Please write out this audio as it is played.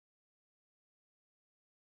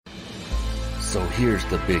So here's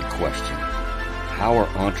the big question. How are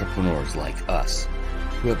entrepreneurs like us,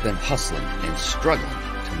 who have been hustling and struggling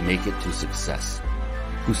to make it to success,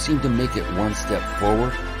 who seem to make it one step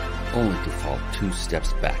forward only to fall two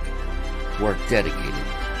steps back, who are dedicated,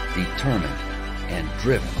 determined, and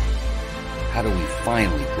driven, how do we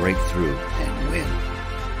finally break through and win?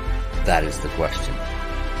 That is the question,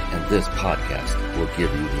 and this podcast will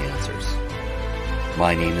give you the answers.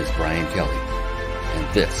 My name is Brian Kelly,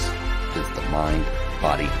 and this is the Mind,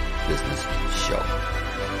 Body, Business Show.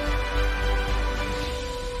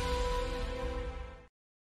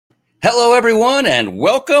 Hello, everyone, and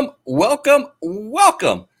welcome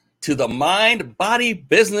to the Mind, Body,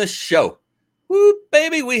 Business Show. Woo,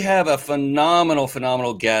 baby, we have a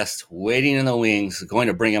phenomenal guest waiting in the wings. Going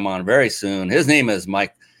to bring him on very soon. His name is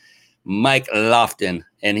Mike Lofton,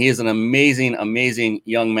 and he is an amazing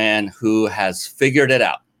young man who has figured it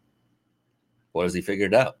out. What has he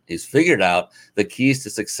figured out? He's figured out the keys to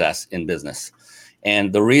success in business.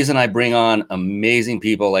 And the reason I bring on amazing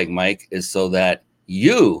people like Mike is so that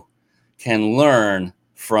you can learn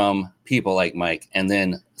from people like Mike and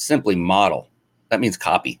then simply model. That means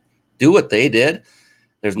copy. Do what they did.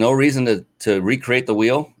 There's no reason to recreate the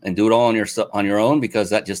wheel and do it all on your own, because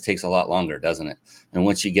that just takes a lot longer, doesn't it? And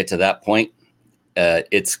once you get to that point,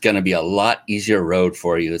 it's going to be a lot easier road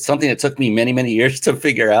for you. It's something that took me many years to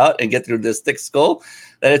figure out and get through this thick skull,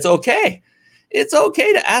 that it's okay. It's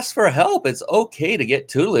okay to ask for help. It's okay to get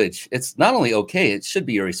tutelage. It's not only okay, it should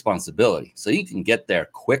be your responsibility, so you can get there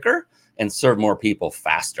quicker and serve more people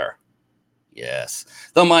faster. Yes,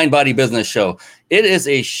 the Mind, Body, Business Show. It is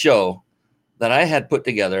a show that I had put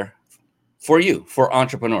together for you, for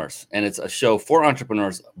entrepreneurs. And it's a show for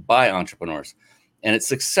entrepreneurs by entrepreneurs. And it's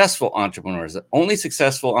successful entrepreneurs. Only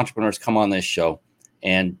successful entrepreneurs come on this show.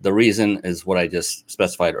 And the reason is what I just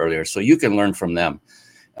specified earlier. So you can learn from them.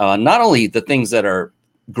 Not only the things that are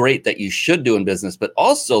great that you should do in business, but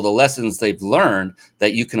also the lessons they've learned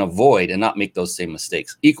that you can avoid and not make those same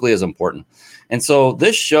mistakes. Equally as important. And so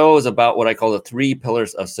this show is about what I call the 3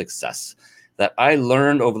 pillars of success that I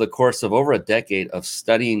learned over the course of over a decade of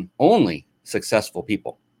studying only successful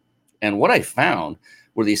people. And what I found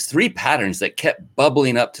were these 3 patterns that kept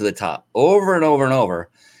bubbling up to the top over and over and over.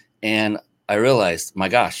 And I realized, my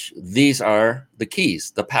gosh, these are the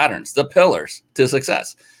keys, the patterns, the pillars to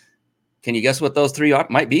success. Can you guess what those 3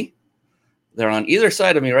 might be? They're on either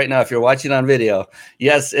side of me right now if you're watching on video.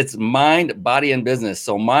 Yes, it's mind, body, and business.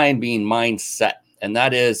 So mind being mindset. And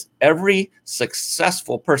that is, every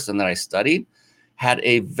successful person that I studied had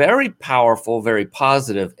a very powerful, very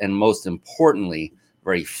positive, and most importantly,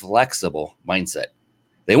 very flexible mindset.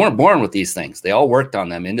 They weren't born with these things. They all worked on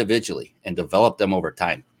them individually and developed them over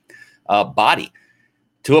time. Body.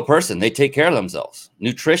 To a person, they take care of themselves.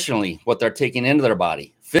 Nutritionally, what they're taking into their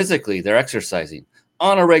body. Physically, they're exercising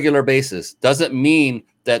on a regular basis. Doesn't mean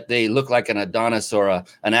that they look like an Adonis or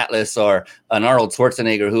an Atlas or an Arnold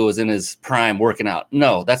Schwarzenegger who was in his prime working out.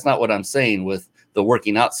 No, that's not what I'm saying with the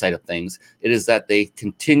working out side of things. It is that they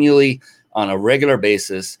continually, on a regular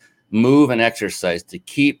basis, move and exercise to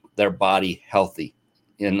keep their body healthy.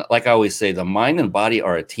 And like I always say, the mind and body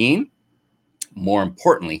are a team. More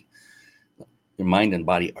importantly, your mind and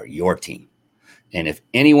body are your team. And if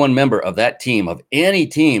any one member of that team, of any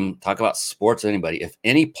team, talk about sports, anybody, if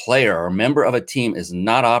any player or member of a team is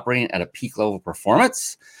not operating at a peak level of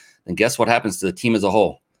performance, then guess what happens to the team as a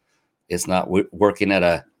whole? It's not working at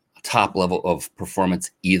a top level of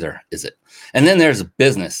performance either, is it? And then there's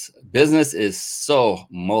business. Business is so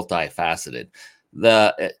multifaceted.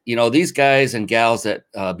 These guys and gals that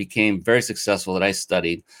became very successful that I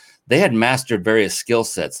studied, they had mastered various skill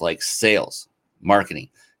sets like sales, marketing,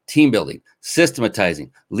 team building,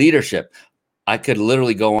 systematizing, leadership. I could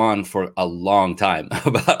literally go on for a long time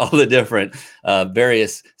about all the different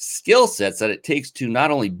various skill sets that it takes to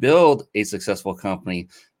not only build a successful company,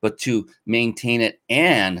 but to maintain it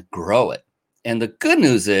and grow it. And the good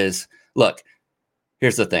news is, look,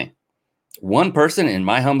 here's the thing. One person, in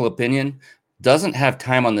my humble opinion, doesn't have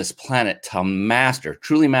time on this planet to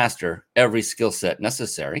truly master every skill set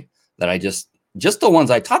necessary that I just the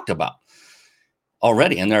ones I talked about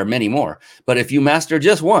already, and there are many more. But if you master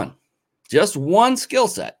just one skill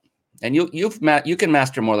set, and you can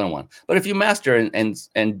master more than one. But if you master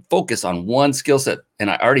and focus on one skill set,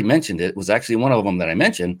 and I already mentioned it was actually one of them that I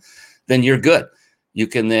mentioned, then you're good. You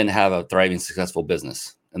can then have a thriving, successful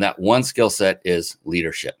business. And that one skill set is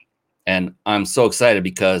leadership. And I'm so excited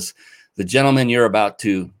because the gentleman you're about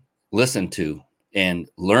to listen to and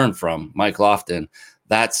learn from, Mike Lofton,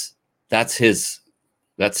 that's his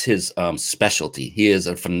specialty. He is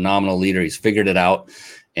a phenomenal leader. He's figured it out.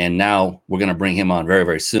 And now we're going to bring him on very,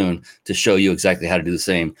 very soon to show you exactly how to do the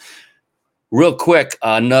same. Real quick,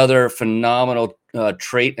 another phenomenal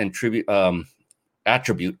trait and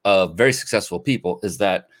attribute of very successful people is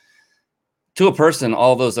that, to a person,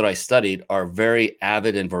 all those that I studied are very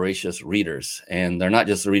avid and voracious readers. And they're not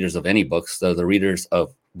just the readers of any books, they're the readers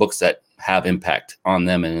of books that have impact on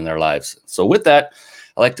them and in their lives. So with that,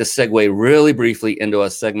 I like to segue really briefly into a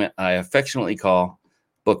segment I affectionately call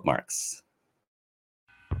Bookmarks.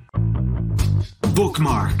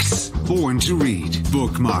 Bookmarks. Born to read.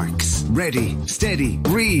 Bookmarks. Ready, steady,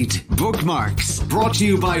 read. Bookmarks. Brought to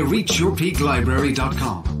you by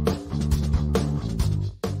reachyourpeaklibrary.com.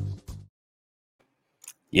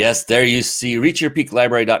 Yes, there you see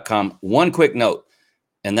reachyourpeaklibrary.com. One quick note,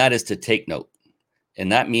 and that is to take note. And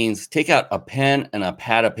that means take out a pen and a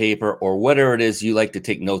pad of paper or whatever it is you like to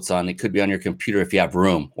take notes on. It could be on your computer if you have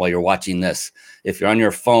room while you're watching this. If you're on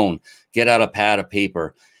your phone, get out a pad of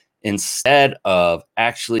paper instead of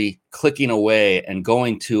actually clicking away and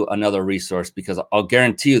going to another resource, because I'll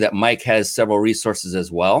guarantee you that Mike has several resources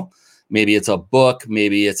as well. Maybe it's a book,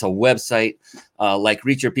 maybe it's a website like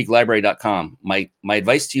reachyourpeaklibrary.com. My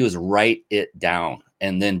advice to you is write it down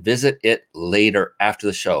and then visit it later after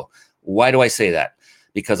the show. Why do I say that?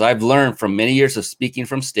 Because I've learned from many years of speaking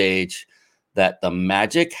from stage that the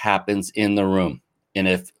magic happens in the room. And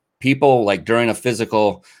if people, like during a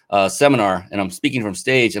physical seminar and I'm speaking from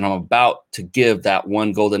stage and I'm about to give that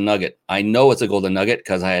one golden nugget, I know it's a golden nugget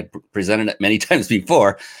because I had presented it many times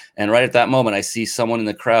before. And right at that moment, I see someone in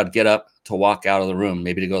the crowd get up to walk out of the room,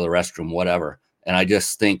 maybe to go to the restroom, whatever. And I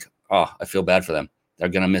just think, oh, I feel bad for them. They're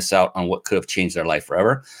going to miss out on what could have changed their life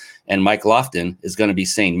forever. And Mike Lofton is going to be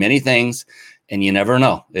saying many things, and you never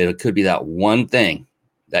know. It could be that one thing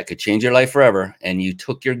that could change your life forever, and you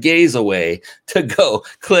took your gaze away to go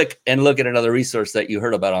click and look at another resource that you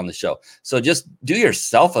heard about on the show. So just do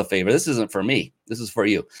yourself a favor. This isn't for me. This is for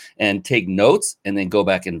you. And take notes and then go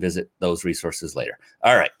back and visit those resources later.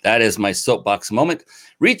 All right, that is my soapbox moment.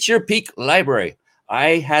 Reach Your Peak Library.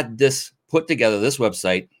 I had this put together, this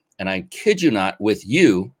website, and I kid you not, with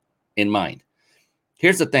you in mind.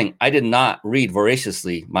 Here's the thing. I did not read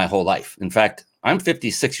voraciously my whole life. In fact, I'm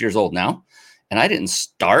 56 years old now, and I didn't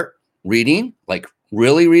start reading, like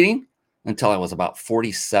really reading, until I was about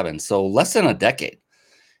 47. So less than a decade.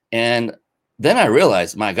 And then I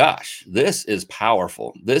realized, my gosh, this is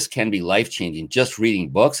powerful. This can be life-changing. Just reading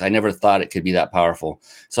books, I never thought it could be that powerful.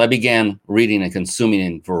 So I began reading and consuming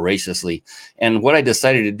it voraciously. And what I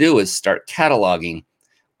decided to do is start cataloging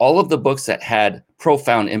all of the books that had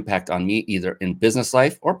profound impact on me, either in business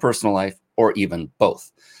life or personal life, or even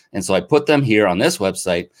both. And so I put them here on this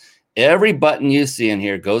website. Every button you see in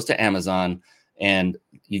here goes to Amazon, and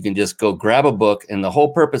you can just go grab a book. And the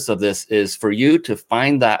whole purpose of this is for you to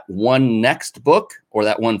find that one next book or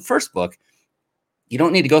that one first book. You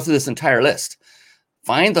don't need to go through this entire list.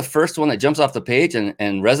 Find the first one that jumps off the page and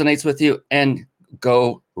resonates with you, and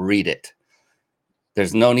go read it.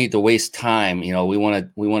 There's no need to waste time. You know, we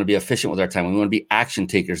want to be efficient with our time. We want to be action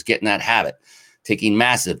takers, get in that habit, taking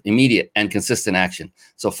massive, immediate, and consistent action.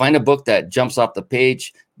 So find a book that jumps off the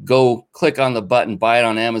page, go click on the button, buy it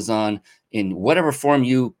on Amazon in whatever form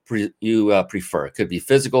you prefer. It could be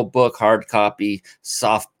physical book, hard copy,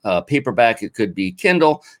 soft paperback. It could be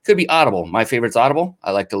Kindle, it could be Audible. My favorite's Audible.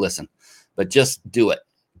 I like to listen, but just do it.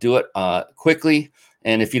 Do it quickly.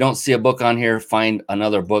 And if you don't see a book on here, find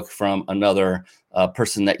another book from another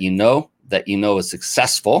person that you know is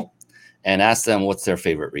successful, and ask them what's their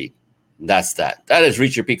favorite read. That's that. That is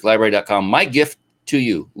reachyourpeaklibrary.com. My gift to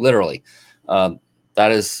you, literally.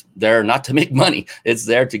 That is there not to make money. It's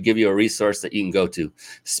there to give you a resource that you can go to.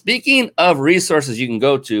 Speaking of resources you can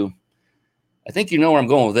go to, I think you know where I'm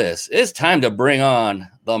going with this. It's time to bring on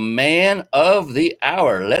the man of the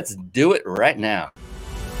hour. Let's do it right now.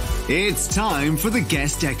 It's time for the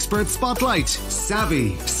Guest Expert Spotlight.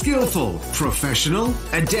 Savvy, skillful, professional,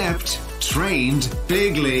 adept, trained,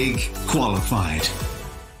 big league, qualified.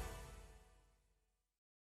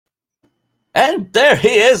 And there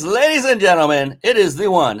he is, ladies and gentlemen. It is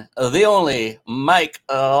the one, the only Mike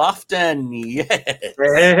Lofton. Yes.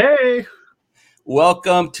 Hey.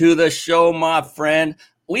 Welcome to the show, my friend.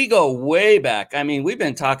 We go way back. I mean, we've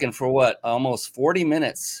been talking for what, almost 40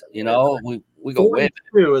 minutes. You know, we go way back.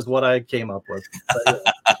 42 is what I came up with.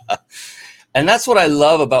 And that's what I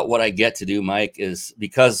love about what I get to do, Mike, is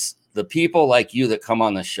because the people like you that come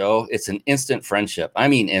on the show, it's an instant friendship. I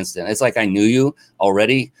mean, instant. It's like I knew you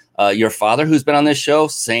already. Your father, who's been on this show,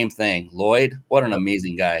 same thing. Lloyd, what an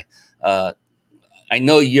amazing guy. I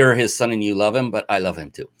know you're his son and you love him, but I love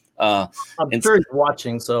him too. I'm And sure he's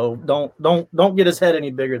watching, so don't get his head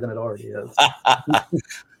any bigger than it already is.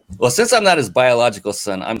 well, since I'm not his biological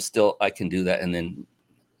son, I can do that. And then,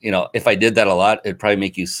 if I did that a lot, it'd probably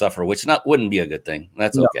make you suffer, which wouldn't be a good thing.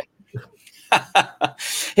 That's okay.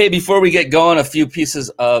 Hey, before we get going, a few pieces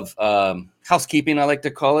of housekeeping, I like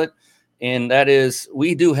to call it. And that is,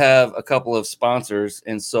 we do have a couple of sponsors.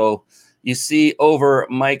 And so you see over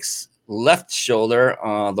Mike's left shoulder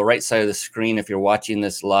on the right side of the screen, if you're watching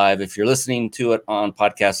this live, if you're listening to it on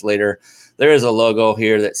podcast later, there is a logo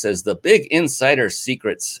here that says The Big Insider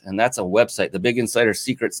Secrets. And that's a website,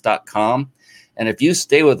 thebiginsidersecrets.com. And if you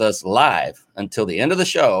stay with us live until the end of the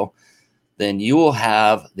show, then you will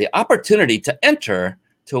have the opportunity to enter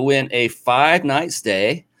to win a 5-night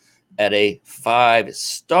stay at a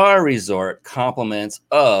 5-star resort, compliments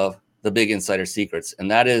of the Big Insider Secrets. And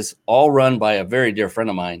that is all run by a very dear friend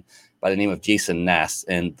of mine by the name of Jason Nass.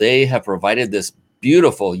 And they have provided this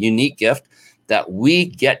beautiful, unique gift that we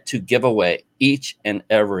get to give away each and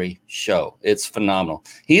every show. It's phenomenal.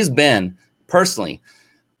 He's been personally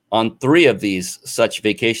on 3 of these such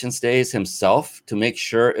vacation stays himself to make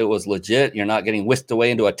sure it was legit. You're not getting whisked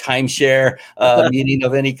away into a timeshare meeting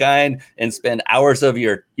of any kind and spend hours of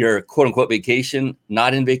your quote unquote vacation,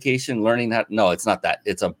 not in vacation, learning how. No, it's not that.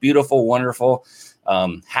 It's a beautiful, wonderful,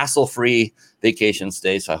 hassle-free vacation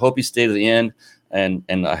stay. So I hope you stay to the end and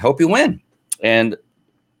I hope you win. And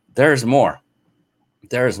there's more.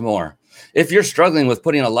 There's more. If you're struggling with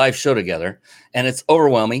putting a live show together and it's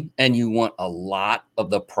overwhelming and you want a lot of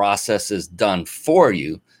the processes done for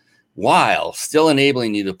you while still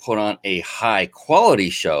enabling you to put on a high quality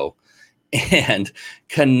show and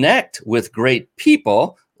connect with great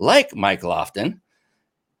people like Mike Lofton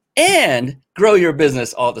and grow your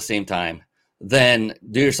business all at the same time, then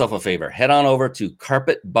do yourself a favor. Head on over to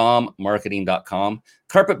carpetbombmarketing.com.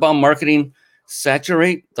 Carpet Bomb Marketing,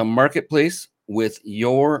 saturate the marketplace with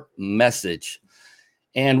your message.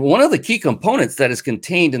 And one of the key components that is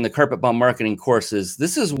contained in the Carpet Bomb Marketing courses,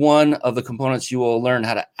 this is one of the components you will learn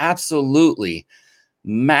how to absolutely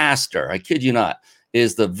master, I kid you not,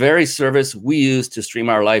 is the very service we use to stream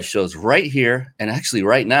our live shows right here and actually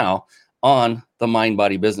right now on the Mind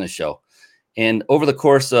Body Business Show. And over the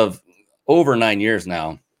course of over 9 years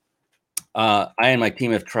now, I and my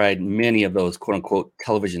team have tried many of those quote unquote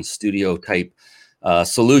television studio type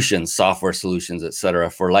solutions, software solutions, etc.,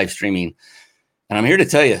 for live streaming. And I'm here to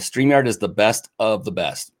tell you, StreamYard is the best of the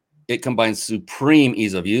best. It combines supreme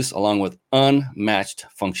ease of use along with unmatched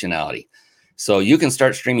functionality. So you can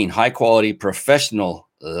start streaming high quality professional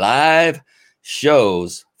live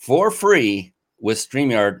shows for free with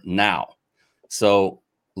StreamYard now. So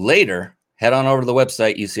later, head on over to the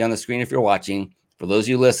website you see on the screen if you're watching. For those of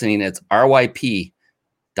you listening, it's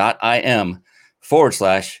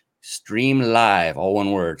ryp.im/stream live, all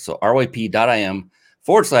one word. So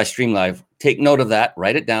ryp.im/stream live. Take note of that,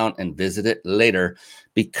 write it down, and visit it later,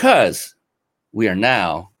 because we are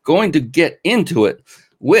now going to get into it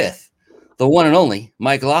with the one and only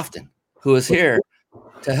Mike Lofton, who is here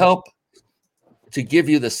to help to give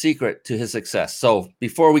you the secret to his success. So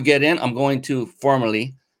before we get in, I'm going to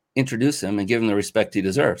formally introduce him and give him the respect he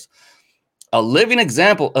deserves. A living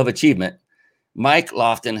example of achievement, Mike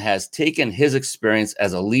Lofton has taken his experience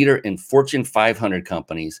as a leader in Fortune 500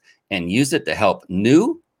 companies and used it to help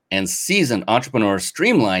new and seasoned entrepreneurs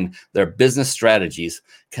streamline their business strategies,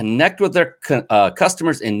 connect with their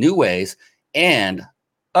customers in new ways, and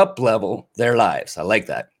up-level their lives. I like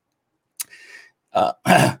that.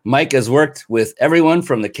 Mike has worked with everyone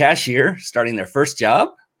from the cashier starting their first job,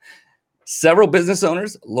 several business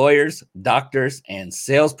owners, lawyers, doctors, and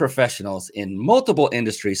sales professionals in multiple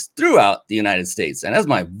industries throughout the United States. And as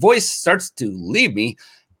my voice starts to leave me,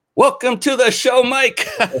 welcome to the show, Mike.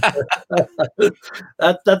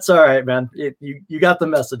 That's all right, man. You got the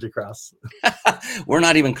message across. We're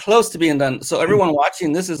not even close to being done. So everyone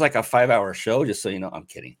watching, this is like a 5-hour show, just so you know. I'm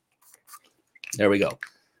kidding. There we go.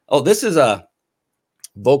 Oh, this is a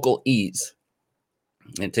vocal ease.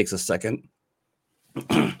 It takes a second.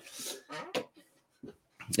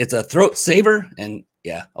 It's a throat saver, and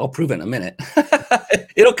yeah, I'll prove it in a minute.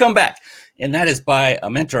 It'll come back. And that is by a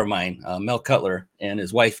mentor of mine, Mel Cutler, and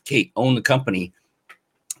his wife, Kate, own the company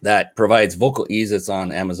that provides vocal ease. It's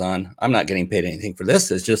on Amazon. I'm not getting paid anything for this.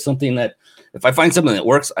 It's just something that if I find something that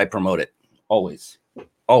works, I promote it. Always,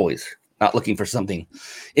 always not looking for something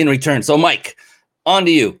in return. So Mike, on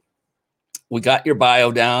to you. We got your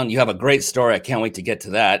bio down. You have a great story. I can't wait to get to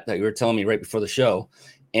that you were telling me right before the show.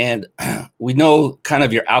 And we know kind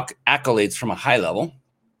of your accolades from a high level.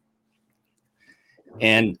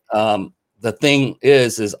 And the thing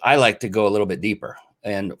is I like to go a little bit deeper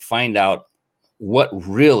and find out what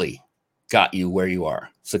really got you where you are,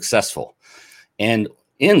 successful. And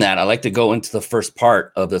in that, I like to go into the first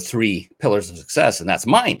part of the 3 pillars of success, and that's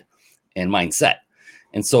mind and mindset.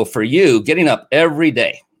 And so for you, getting up every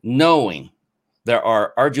day, knowing there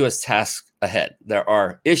are arduous tasks ahead, there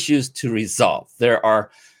are issues to resolve, there are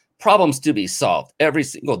problems to be solved every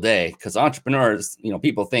single day, because entrepreneurs,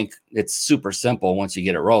 people think it's super simple once you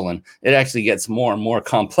get it rolling. It actually gets more and more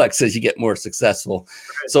complex as you get more successful.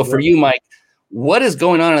 So for you, Mike, what is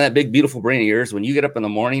going on in that big, beautiful brain of yours when you get up in the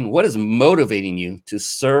morning? What is motivating you to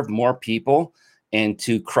serve more people and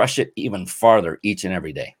to crush it even farther each and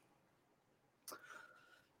every day?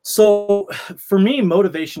 So for me,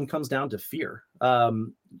 motivation comes down to fear.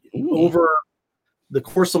 Over the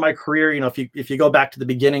course of my career, if you go back to the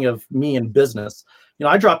beginning of me in business,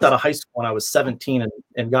 I dropped out of high school when I was 17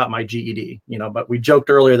 and got my GED, but we joked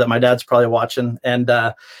earlier that my dad's probably watching. And,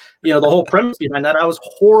 the whole premise behind that, I was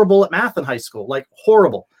horrible at math in high school, like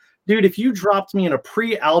horrible. Dude, if you dropped me in a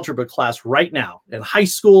pre-algebra class right now in high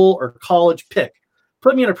school or college,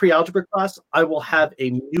 put me in a pre-algebra class, I will have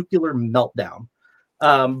a nuclear meltdown.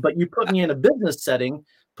 But you put me in a business setting,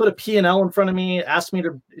 put a P&L in front of me, ask me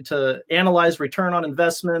to analyze return on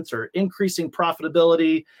investments or increasing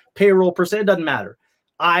profitability, payroll percent, it doesn't matter.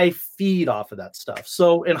 I feed off of that stuff.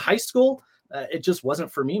 So in high school, it just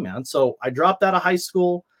wasn't for me, man. So I dropped out of high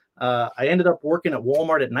school. I ended up working at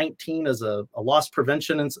Walmart at 19 as a loss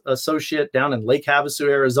prevention associate down in Lake Havasu,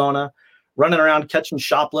 Arizona, running around catching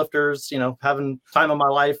shoplifters, having time of my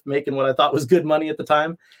life, making what I thought was good money at the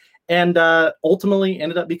time. And ultimately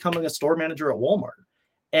ended up becoming a store manager at Walmart.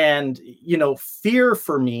 And, fear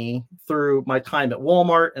for me through my time at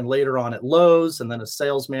Walmart and later on at Lowe's and then a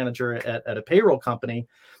sales manager at a payroll company,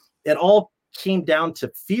 it all came down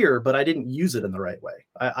to fear, but I didn't use it in the right way.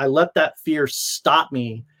 I let that fear stop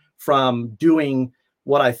me from doing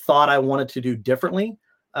what I thought I wanted to do differently,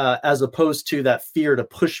 as opposed to that fear to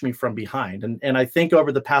push me from behind. And I think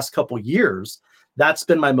over the past couple of years, that's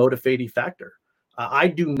been my motivating factor. I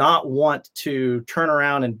do not want to turn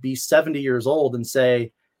around and be 70 years old and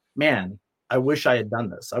say, man, I wish I had done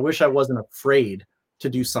this. I wish I wasn't afraid to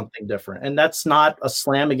do something different. And that's not a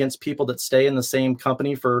slam against people that stay in the same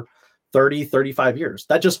company for 30, 35 years.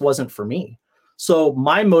 That just wasn't for me. So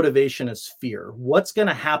my motivation is fear. What's going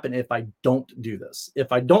to happen if I don't do this?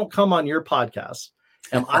 If I don't come on your podcast,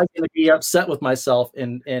 am I going to be upset with myself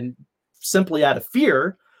and simply out of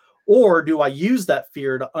fear? Or do I use that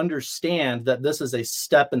fear to understand that this is a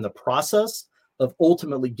step in the process of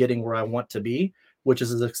ultimately getting where I want to be, which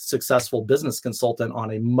is a successful business consultant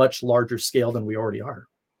on a much larger scale than we already are?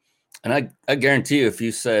 And I guarantee you, if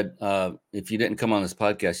you said, if you didn't come on this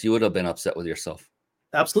podcast, you would have been upset with yourself.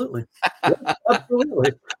 Absolutely. Yeah,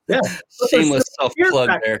 absolutely. Yeah. Shameless self-plug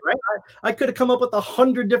there. Right? I could have come up with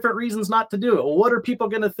 100 different reasons not to do it. Well, what are people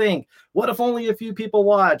going to think? What if only a few people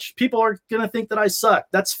watch? People are going to think that I suck.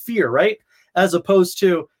 That's fear, right? As opposed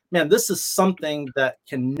to, man, this is something that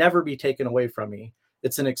can never be taken away from me.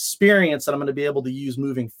 It's an experience that I'm going to be able to use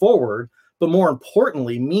moving forward. But more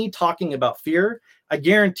importantly, me talking about fear, I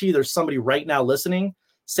guarantee there's somebody right now listening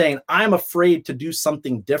saying, I'm afraid to do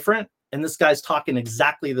something different. And this guy's talking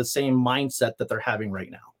exactly the same mindset that they're having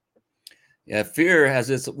right now. Yeah, fear has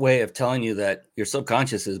its way of telling you that your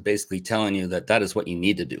subconscious is basically telling you that that is what you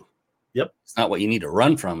need to do. Yep. It's not what you need to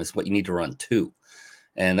run from, it's what you need to run to.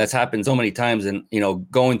 And that's happened so many times. And,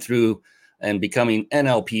 going through and becoming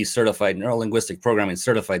NLP certified, neuro linguistic programming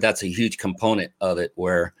certified, that's a huge component of it,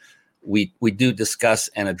 where we do discuss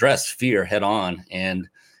and address fear head on. And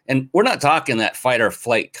we're not talking that fight or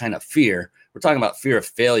flight kind of fear. We're talking about fear of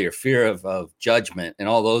failure, fear of judgment, and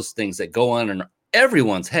all those things that go on in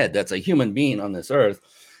everyone's head. That's a human being on this earth.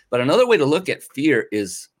 But another way to look at fear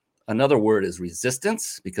is, another word is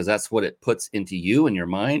resistance, because that's what it puts into you and your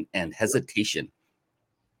mind, and hesitation.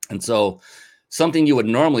 And so something you would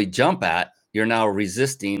normally jump at, you're now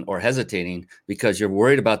resisting or hesitating because you're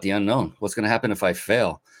worried about the unknown. What's going to happen if I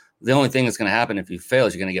fail? The only thing that's going to happen if you fail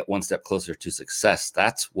is you're going to get one step closer to success.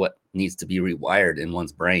 That's what needs to be rewired in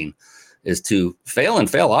one's brain, is to fail and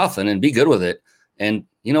fail often and be good with it. And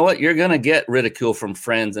you know what? You're going to get ridicule from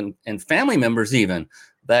friends and family members even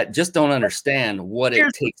that just don't understand what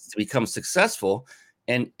it takes to become successful.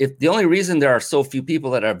 And if the only reason there are so few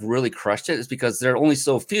people that have really crushed it is because there are only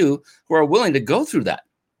so few who are willing to go through that,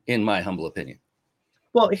 in my humble opinion.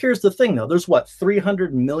 Well, here's the thing, though. There's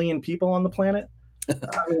 300 million people on the planet.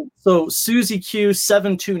 So Susie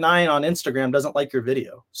Q729 on Instagram doesn't like your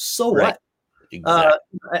video. So Right. what?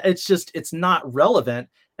 Exactly. It's not relevant.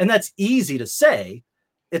 And that's easy to say.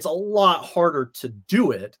 It's a lot harder to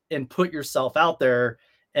do it and put yourself out there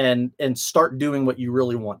and start doing what you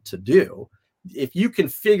really want to do. if you can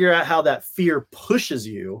figure out how that fear pushes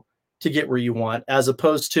you to get where you want, as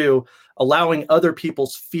opposed to allowing other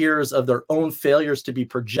people's fears of their own failures to be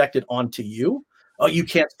projected onto you, oh, you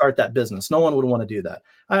can't start that business. No one would want to do that.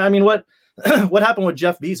 I mean, what happened with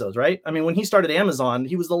Jeff Bezos, right? I mean, when he started Amazon,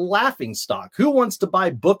 he was the laughing stock. Who wants to buy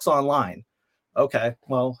books online? Okay,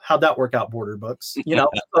 well, how'd that work out, Border Books?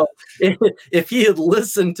 So if he had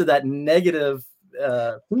listened to that negative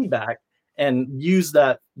feedback and used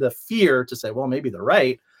the fear to say, well, maybe they're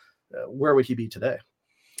right, where would he be today?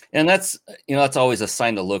 And that's always a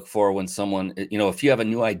sign to look for when someone, if you have a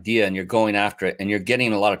new idea and you're going after it and you're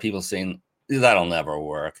getting a lot of people saying that'll never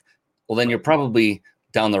work, well, then you're probably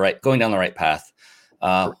going down the right path.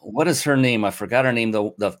 What is her name? I forgot her name.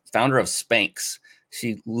 The founder of Spanx.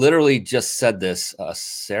 She literally just said this.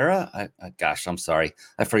 Sarah, gosh, I'm sorry,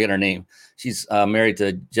 I forget her name. She's married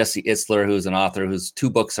to Jesse Itzler, who's an author whose 2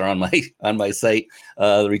 books are on my site,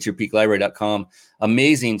 reachyourpeaklibrary.com.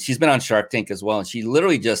 Amazing. She's been on Shark Tank as well, and she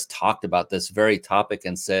literally just talked about this very topic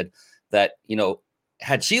and said that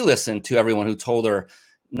had she listened to everyone who told her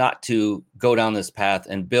not to go down this path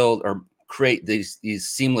and build or create these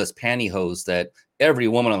seamless pantyhose that every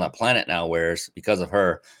woman on the planet now wears because of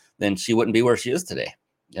her, then she wouldn't be where she is today.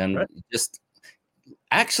 And right. Just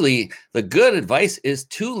actually, the good advice is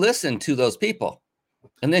to listen to those people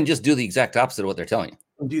and then just do the exact opposite of what they're telling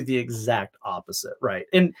you. Do the exact opposite, right?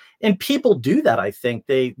 And people do that. I think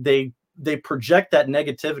they project that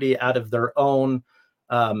negativity out of their own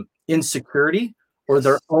insecurity or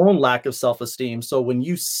their own lack of self-esteem. So when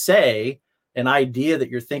you say an idea that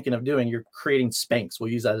you're thinking of doing, you're creating Spanx.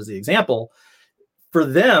 We'll use that as the example. For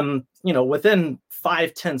them, within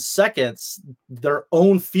 5-10 seconds, their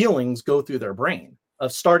own feelings go through their brain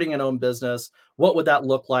of starting an own business. What would that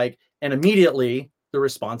look like? And immediately the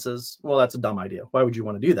response is, well, that's a dumb idea. Why would you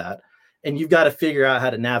want to do that? And you've got to figure out how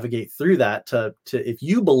to navigate through that to if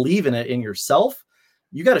you believe in it in yourself,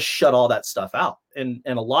 you got to shut all that stuff out. And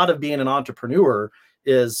a lot of being an entrepreneur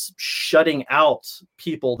is shutting out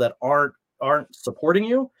people that aren't supporting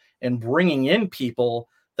you and bringing in people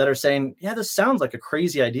that are saying, yeah, this sounds like a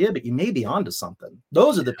crazy idea, but you may be onto something.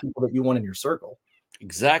 Those are the people that you want in your circle.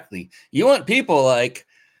 Exactly. You want people like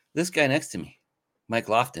this guy next to me, Mike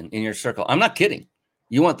Lofton, in your circle. I'm not kidding.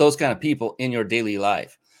 You want those kind of people in your daily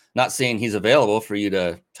life. Not saying he's available for you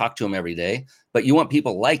to talk to him every day, but you want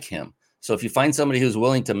people like him. So if you find somebody who's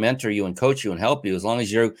willing to mentor you and coach you and help you, as long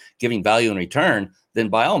as you're giving value in return, then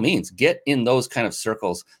by all means, get in those kind of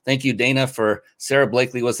circles. Thank you, Dana, for Sarah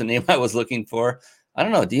Blakely was the name I was looking for. I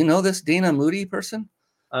don't know. Do you know this Dana Moody person?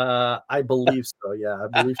 I believe so. Yeah,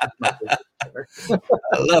 I believe she's my favorite.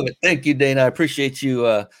 I love it. Thank you, Dana. I appreciate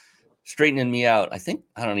you straightening me out. I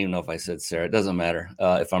don't even know if I said Sarah. It doesn't matter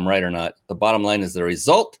if I'm right or not. The bottom line is the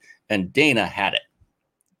result, and Dana had it.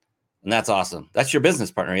 And that's awesome. That's your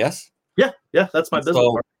business partner, yes? Yeah, that's my business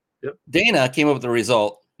partner. Yep. Dana came up with the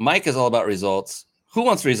result. Mike is all about results. Who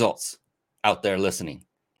wants results out there listening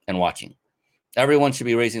and watching? Everyone should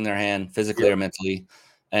be raising their hand physically or mentally.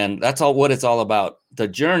 And that's all what it's all about. The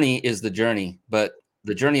journey is the journey, but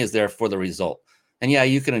the journey is there for the result. And yeah,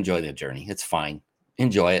 you can enjoy the journey. It's fine.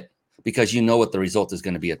 Enjoy it because you know what the result is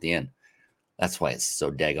going to be at the end. That's why it's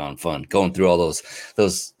so daggone fun going through all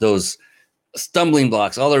those stumbling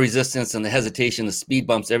blocks, all the resistance and the hesitation, the speed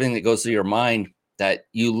bumps, everything that goes through your mind that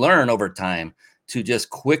you learn over time to just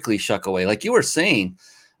quickly shuck away. Like you were saying,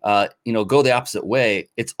 go the opposite way.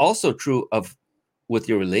 It's also true with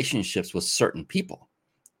your relationships with certain people,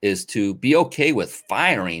 is to be okay with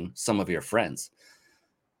firing some of your friends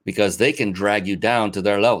because they can drag you down to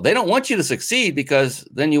their level. They don't want you to succeed because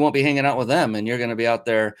then you won't be hanging out with them and you're going to be out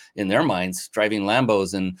there in their minds driving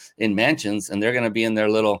Lambos and in mansions, and they're going to be in their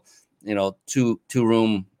little,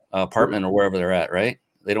 2-room apartment or wherever they're at, right?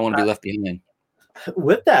 They don't want to be left behind.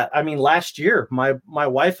 With that, I mean, last year, my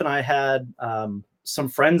wife and I had some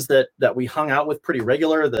friends that we hung out with pretty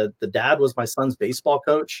regular. The dad was my son's baseball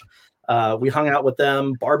coach. We hung out with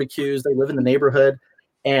them, barbecues. They live in the neighborhood.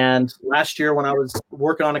 And last year when I was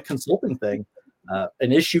working on a consulting thing,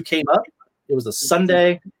 an issue came up. It was a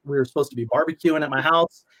Sunday. We were supposed to be barbecuing at my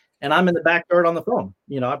house, and I'm in the backyard on the phone.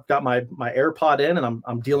 I've got my AirPod in, and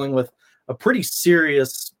I'm dealing with a pretty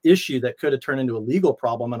serious issue that could have turned into a legal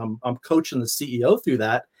problem. And I'm coaching the CEO through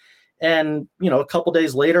that. And, a couple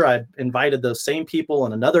days later, I invited those same people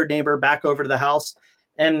and another neighbor back over to the house.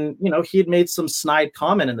 And, he had made some snide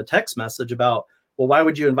comment in the text message about, well, why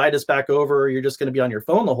would you invite us back over? You're just going to be on your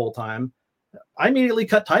phone the whole time. I immediately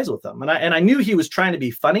cut ties with him. And I knew he was trying to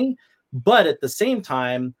be funny, but at the same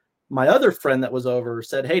time, my other friend that was over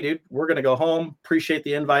said, hey, dude, we're going to go home. Appreciate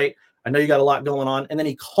the invite. I know you got a lot going on. And then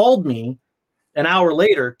he called me an hour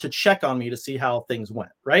later to check on me to see how things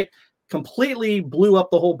went, right? Completely blew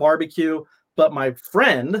up the whole barbecue. But my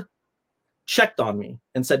friend checked on me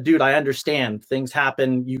and said, dude, I understand things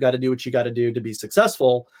happen. You got to do what you got to do to be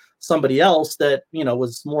successful. Somebody else that,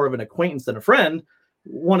 was more of an acquaintance than a friend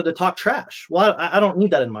wanted to talk trash. Well, I don't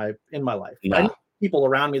need that in my life. No. I need people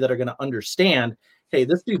around me that are going to understand, hey,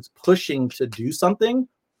 this dude's pushing to do something.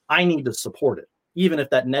 I need to support it, even if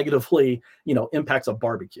that negatively, impacts a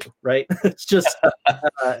barbecue, right? It's just,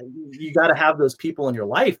 you got to have those people in your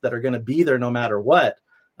life that are going to be there no matter what,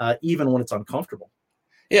 even when it's uncomfortable.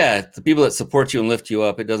 Yeah, the people that support you and lift you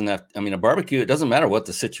up. It doesn't have. I mean, a barbecue. It doesn't matter what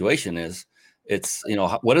the situation is. It's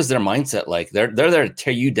what is their mindset like? They're there to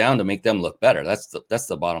tear you down to make them look better. That's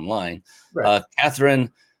the bottom line. Right.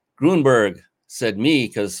 Catherine Grunberg said me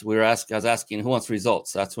because I was asking who wants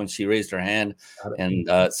results. That's when she raised her hand, and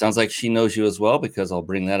it sounds like she knows you as well because I'll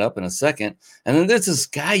bring that up in a second. And then there's this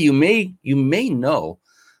guy you may know,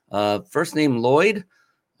 first name Lloyd.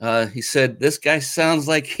 He said, this guy sounds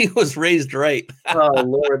like he was raised right. Oh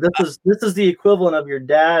Lord, this is the equivalent of your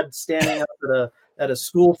dad standing up at a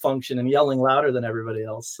school function and yelling louder than everybody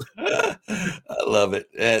else. I love it.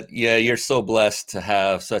 Yeah, you're so blessed to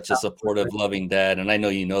have such a supportive, loving dad. And I know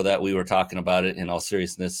you know that. We were talking about it in all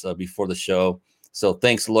seriousness before the show. So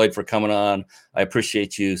thanks, Lloyd, for coming on. I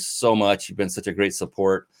appreciate you so much. You've been such a great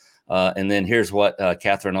support. And then here's what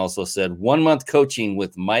Catherine also said. 1 month coaching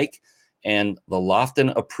with Mike and the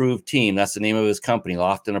Lofton Approved team, that's the name of his company,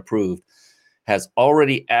 Lofton Approved, has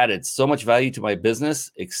already added so much value to my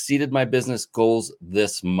business, exceeded my business goals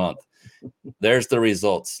this month. There's the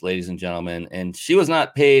results, ladies and gentlemen. And she was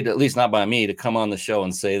not paid, at least not by me, to come on the show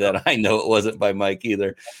and say that. I know it wasn't by Mike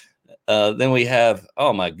either. Then we have,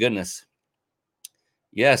 oh my goodness.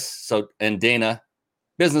 Yes. So, and Dana,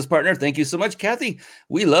 business partner. Thank you so much, Kathy.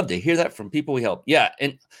 We love to hear that from people we help. Yeah.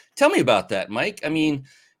 And tell me about that, Mike. I mean,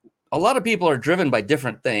 a lot of people are driven by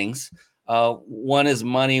different things. One is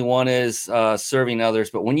money, one is serving others.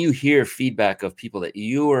 But when you hear feedback of people that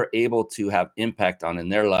you are able to have impact on in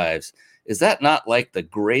their lives, is that not like the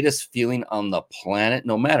greatest feeling on the planet,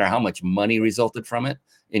 no matter how much money resulted from it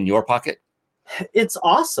in your pocket? It's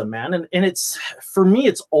awesome, man. And it's, for me,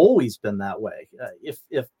 it's always been that way.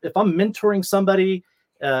 If I'm mentoring somebody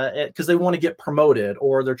because they want to get promoted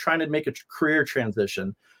or they're trying to make a career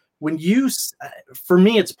transition, for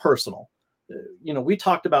me, it's personal. We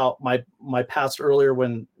talked about my past earlier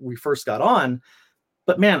when we first got on,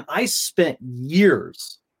 but man, I spent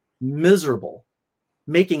years miserable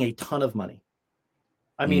making a ton of money.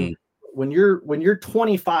 I mean, when you're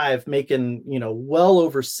 25 making, well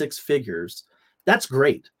over six figures, that's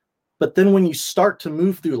great. But then when you start to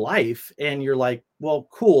move through life and you're like, well,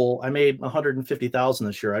 cool, I made 150,000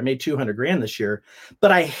 this year. I made 200 grand this year,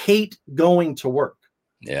 but I hate going to work.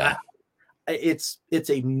 Yeah. It's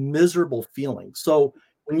a miserable feeling. So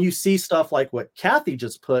when you see stuff like what Kathy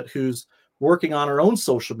just put, who's working on her own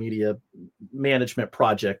social media management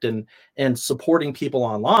project and supporting people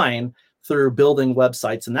online through building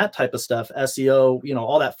websites and that type of stuff, SEO,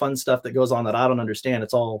 all that fun stuff that goes on that I don't understand.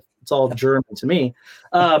 It's all German to me.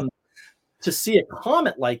 To see a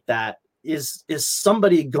comment like that is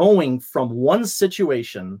somebody going from one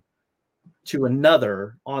situation to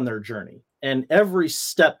another on their journey. And every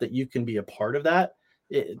step that you can be a part of that,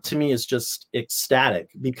 to me, is just ecstatic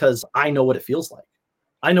because I know what it feels like.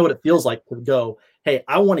 I know what it feels like to go, hey,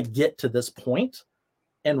 I want to get to this point,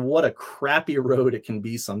 and what a crappy road it can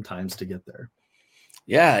be sometimes to get there.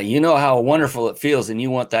 Yeah, you know how wonderful it feels, and you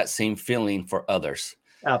want that same feeling for others.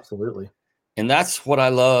 Absolutely. And that's what I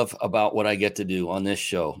love about what I get to do on this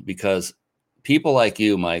show, because people like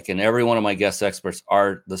you, Mike, and every one of my guest experts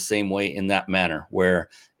are the same way in that manner, where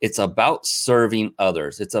it's about serving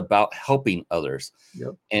others. It's about helping others.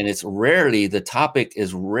 Yep. And the topic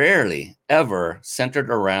is rarely ever centered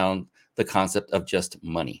around the concept of just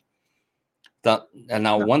money.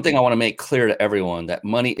 One thing I want to make clear to everyone, that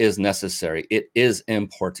money is necessary. It is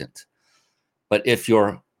important. But if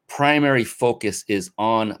your primary focus is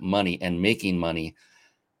on money and making money,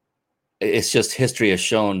 it's just history has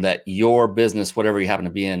shown that your business, whatever you happen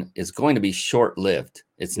to be in, is going to be short-lived.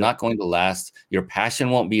 It's not going to last. Your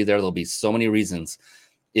passion won't be there. There'll be so many reasons.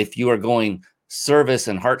 If you are going service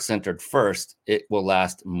and heart-centered first, it will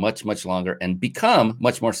last much, much longer and become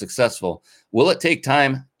much more successful. Will it take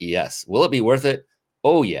time? Yes. Will it be worth it?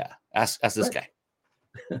 Oh, yeah. Ask this guy.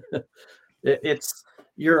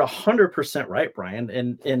 You're 100% right, Brian.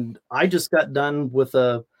 And I just got done with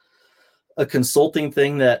a consulting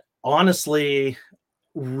thing that honestly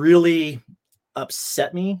really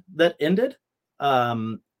upset me that ended.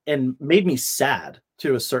 and made me sad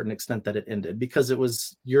to a certain extent that it ended, because it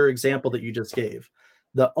was your example that you just gave.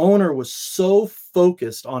 The owner was so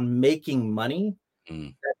focused on making money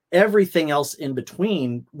that everything else in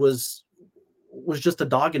between was just a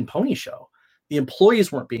dog and pony show. The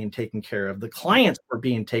employees weren't being taken care of. The clients were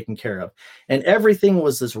being taken care of. And everything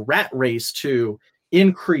was this rat race to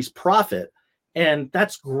increase profit. And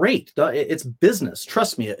that's great. It's business.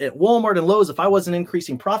 Trust me, at Walmart and Lowe's, if I wasn't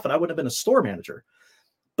increasing profit, I wouldn't have been a store manager.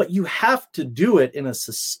 But you have to do it in a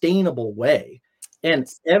sustainable way. And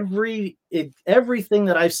everything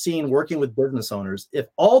that I've seen working with business owners, if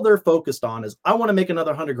all they're focused on is, I want to make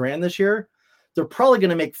another 100 grand this year, they're probably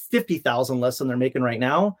going to make 50,000 less than they're making right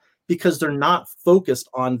now, because they're not focused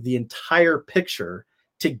on the entire picture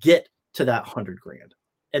to get to that 100 grand.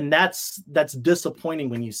 And that's disappointing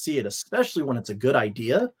when you see it, especially when it's a good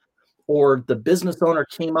idea, or the business owner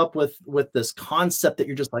came up with this concept that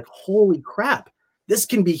you're just like, holy crap, this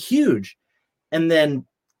can be huge. And then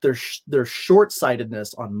their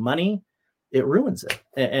short-sightedness on money, it ruins it.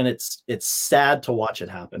 And it's sad to watch it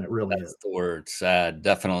happen. It really is. That's the word, sad,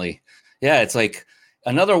 definitely. Yeah, it's like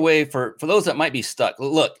another way for those that might be stuck.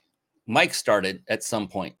 Look, Mike started at some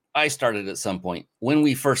point. I started at some point. When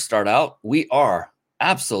we first start out, we are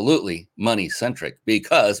absolutely money centric,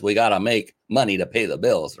 because we got to make money to pay the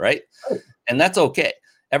bills, right? And that's okay.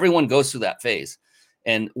 Everyone goes through that phase.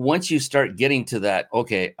 And once you start getting to that,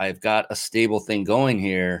 okay, I've got a stable thing going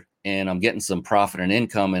here, and I'm getting some profit and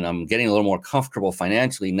income, and I'm getting a little more comfortable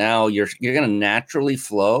financially. Now you're going to naturally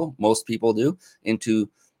flow, most people do, into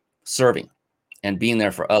serving and being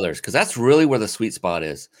there for others, because that's really where the sweet spot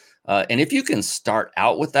is. And if you can start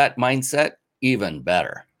out with that mindset, even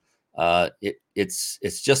better. It's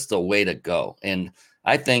just the way to go. And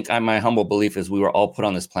I think my humble belief is we were all put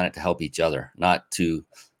on this planet to help each other, not to,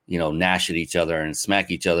 gnash at each other and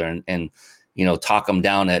smack each other and talk them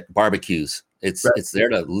down at barbecues. It's there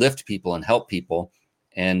to lift people and help people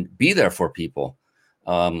and be there for people.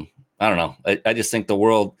 I don't know. I just think the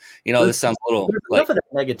world, this sounds a little there's enough of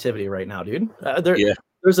that negativity right now, dude.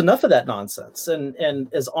 There's enough of that nonsense. And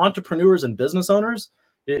as entrepreneurs and business owners,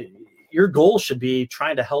 your goal should be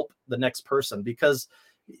trying to help the next person, because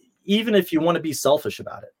even if you want to be selfish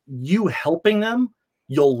about it, you helping them,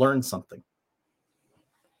 you'll learn something.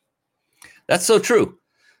 That's so true.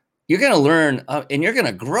 You're going to learn and you're going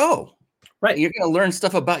to grow. Right. You're going to learn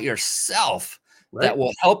stuff about yourself that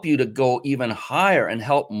will help you to go even higher and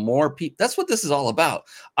help more people. That's what this is all about.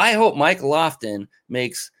 I hope Mike Lofton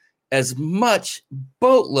makes as much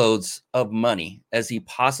boatloads of money as he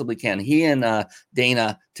possibly can. He and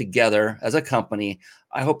Dana together as a company,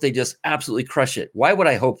 I hope they just absolutely crush it. Why would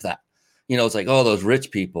I hope that? It's like, oh, those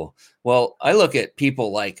rich people. Well, I look at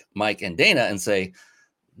people like Mike and Dana and say,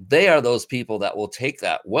 they are those people that will take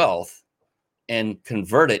that wealth and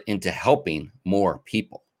convert it into helping more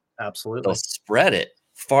people. Absolutely. They'll spread it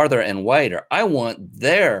farther and wider. I want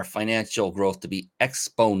their financial growth to be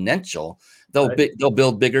exponential. They'll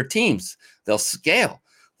build bigger teams. They'll scale.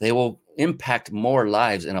 They will impact more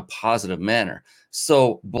lives in a positive manner.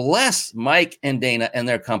 So bless Mike and Dana and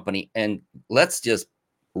their company, and let's just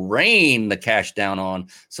rain the cash down on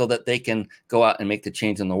so that they can go out and make the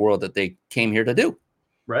change in the world that they came here to do.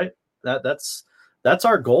 Right. That's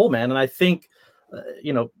our goal, man. And I think,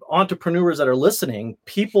 entrepreneurs that are listening,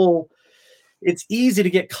 it's easy to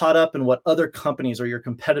get caught up in what other companies or your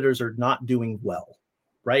competitors are not doing well,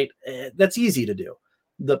 right? That's easy to do.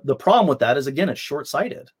 The problem with that is, again, it's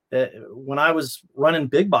short-sighted. When I was running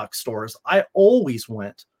big box stores, I always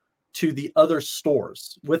went to the other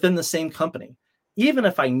stores within the same company. Even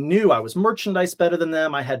if I knew I was merchandise better than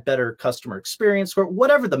them, I had better customer experience, or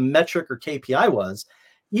whatever the metric or KPI was,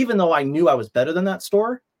 even though I knew I was better than that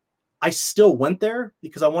store, I still went there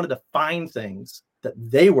because I wanted to find things that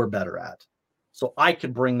they were better at so I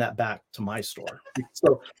could bring that back to my store.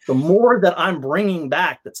 So the more that I'm bringing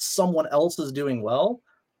back that someone else is doing well,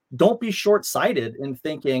 don't be short-sighted in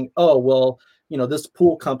thinking, oh, well, this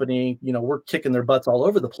pool company, we're kicking their butts all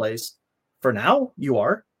over the place. For now, you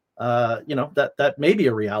are. That may be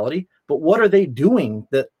a reality, but what are they doing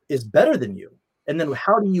that is better than you? And then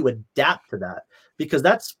how do you adapt to that? Because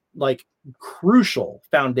that's like crucial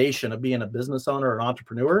foundation of being a business owner or an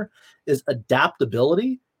entrepreneur is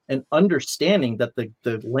adaptability and understanding that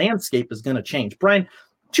the landscape is going to change. Brian,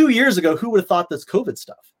 2 years ago, who would have thought this COVID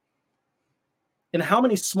stuff? And how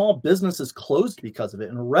many small businesses closed because of it,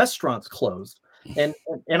 and restaurants closed. And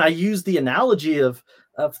I use the analogy of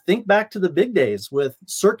think back to the big days with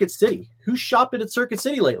Circuit City. Who's shopping at Circuit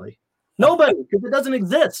City lately? Nobody, because it doesn't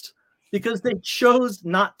exist, because they chose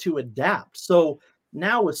not to adapt. So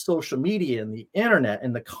Now with social media and the internet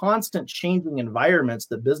and the constant changing environments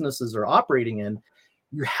that businesses are operating in,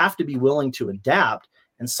 you have to be willing to adapt.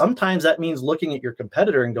 And sometimes that means looking at your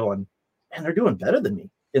competitor and going, man, they're doing better than me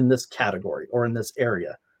in this category or in this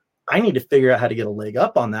area. I need to figure out how to get a leg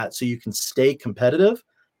up on that so you can stay competitive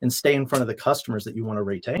and stay in front of the customers that you want to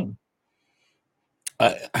retain.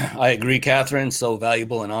 I agree, Catherine. So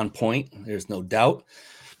valuable and on point. There's no doubt.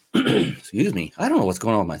 Excuse me. I don't know what's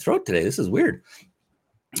going on with my throat today. This is weird.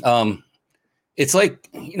 It's like,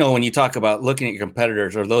 when you talk about looking at your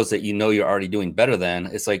competitors or those that you're already doing better than,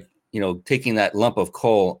 it's like, taking that lump of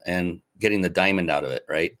coal and getting the diamond out of it,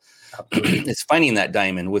 right? It's finding that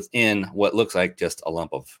diamond within what looks like just a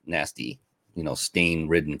lump of nasty,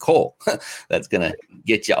 stain-ridden coal that's going to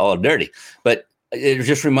get you all dirty. But it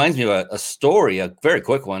just reminds me of a story, a very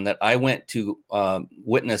quick one, that I went to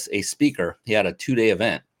witness a speaker. He had a 2-day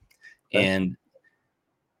event. Okay. And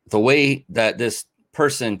the way that this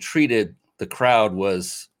person treated the crowd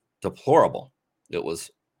was deplorable. It was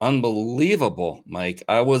unbelievable, Mike.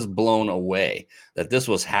 I was blown away that this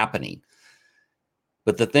was happening.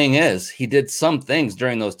 But the thing is, he did some things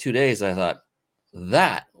during those 2 days. I thought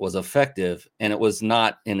that was effective, and it was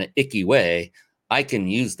not in an icky way. I can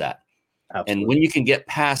use that. Absolutely. And when you can get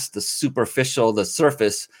past the superficial, the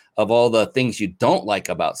surface of all the things you don't like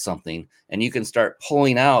about something, and you can start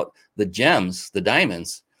pulling out the gems, the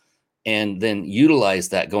diamonds, and then utilize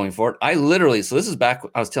that going forward. So this is back,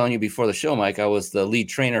 I was telling you before the show, Mike, I was the lead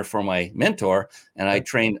trainer for my mentor, and I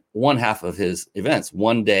trained one half of his events,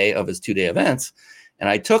 1 day of his 2-day events. And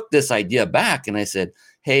I took this idea back and I said,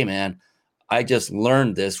 hey, man, I just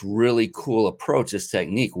learned this really cool approach, this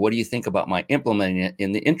technique. What do you think about my implementing it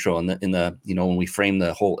in the intro, in the when we frame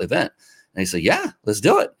the whole event? And he said, yeah, let's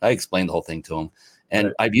do it. I explained the whole thing to him,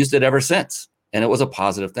 and I've used it ever since. And it was a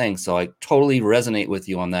positive thing. So I totally resonate with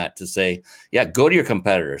you on that, to say, yeah, go to your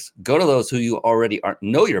competitors, go to those who you already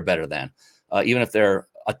know you're better than, even if they're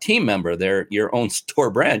a team member, they're your own store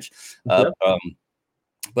branch.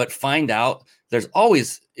 But find out,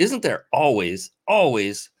 isn't there always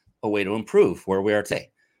a way to improve where we are today?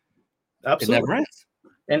 Absolutely. It never ends.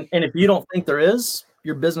 And if you don't think there is,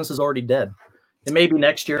 your business is already dead. And maybe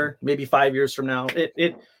next year, maybe 5 years from now,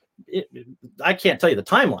 I can't tell you the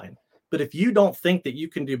timeline, but if you don't think that you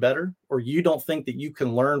can do better, or you don't think that you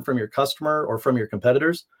can learn from your customer or from your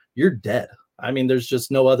competitors, you're dead. I mean, there's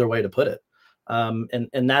just no other way to put it.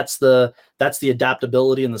 And that's the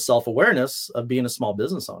adaptability and the self-awareness of being a small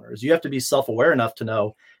business owner. Is you have to be self-aware enough to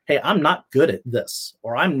know, hey, I'm not good at this,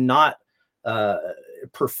 or I'm not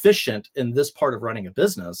proficient in this part of running a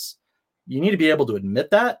business. You need to be able to admit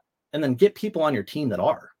that, and then get people on your team that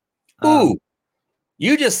are. Ooh,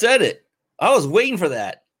 you just said it. I was waiting for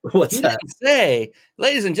that. What's that? Didn't say,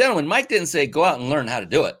 ladies and gentlemen, Mike didn't say go out and learn how to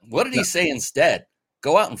do it. What did he say instead?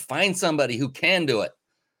 Go out and find somebody who can do it.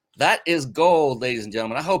 That is gold, ladies and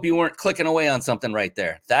gentlemen. I hope you weren't clicking away on something right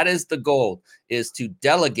there. That is the gold, is to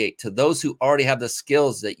delegate to those who already have the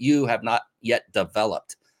skills that you have not yet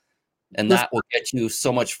developed. And that will get you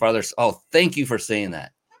so much farther. Oh, thank you for saying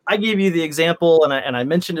that. I gave you the example, and I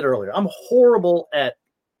mentioned it earlier. I'm horrible at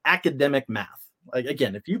academic math. Like,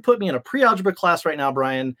 again, if you put me in a pre-algebra class right now,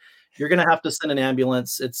 Brian, you're going to have to send an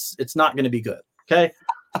ambulance. It's not going to be good. Okay.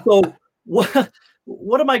 So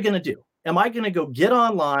what am I going to do? Am I going to go get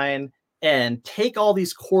online and take all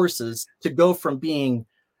these courses to go from being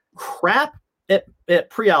crap at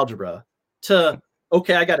pre-algebra to,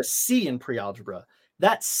 okay, I got a C in pre-algebra?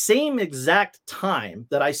 That same exact time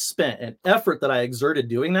that I spent and effort that I exerted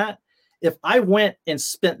doing that, if I went and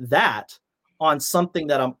spent that on something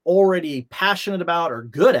that I'm already passionate about or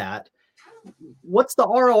good at, what's the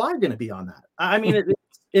ROI going to be on that? I mean,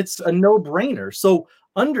 it's a no-brainer. So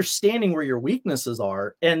understanding where your weaknesses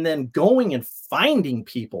are, and then going and finding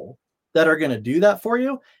people that are going to do that for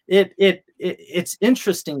you. It's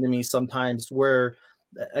interesting to me sometimes where,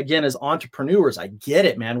 again, as entrepreneurs, I get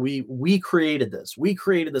it, man. We created this. We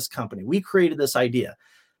created this company. We created this idea.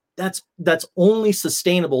 That's only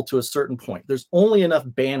sustainable to a certain point. There's only enough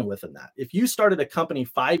bandwidth in that. If you started a company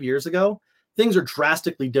 5 years ago, things are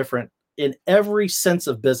drastically different in every sense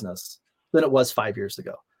of business than it was 5 years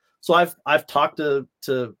ago. So I've talked to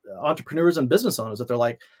entrepreneurs and business owners that they're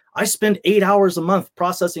like, I spend 8 hours a month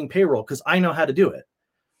processing payroll because I know how to do it.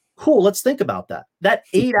 Cool. Let's think about that. That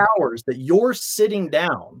 8 hours that you're sitting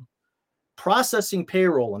down processing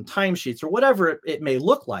payroll and timesheets or whatever it may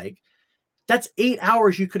look like, that's 8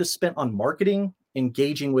 hours you could have spent on marketing,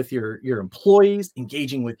 engaging with your employees,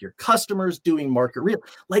 engaging with your customers, doing market real.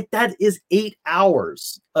 Like, that is 8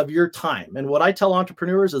 hours of your time. And what I tell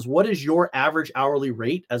entrepreneurs is, what is your average hourly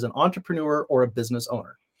rate as an entrepreneur or a business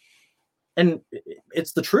owner? And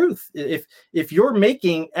it's the truth. If you're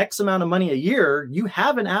making X amount of money a year, you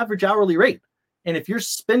have an average hourly rate. And if you're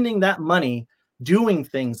spending that money doing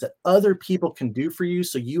things that other people can do for you,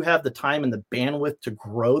 so you have the time and the bandwidth to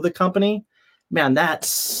grow the company, man,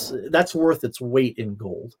 that's worth its weight in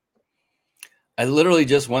gold. I literally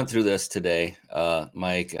just went through this today,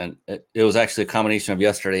 Mike, and it was actually a combination of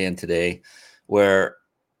yesterday and today, where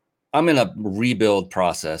I'm in a rebuild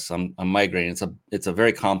process. I'm migrating. It's a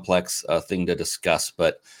very complex thing to discuss,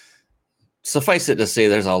 but suffice it to say,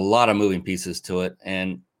 there's a lot of moving pieces to it,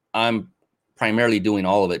 and I'm primarily doing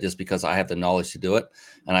all of it just because I have the knowledge to do it.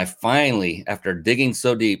 And I finally, after digging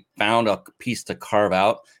so deep, found a piece to carve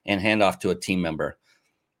out and hand off to a team member,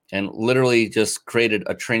 and literally just created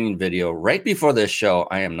a training video right before this show.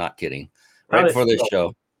 I am not kidding. Right before this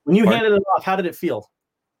show. When you handed it off, how did it feel?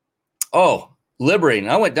 Oh, liberating.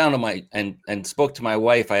 I went down to my and spoke to my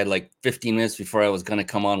wife. I had like 15 minutes before I was going to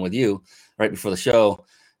come on with you right before the show.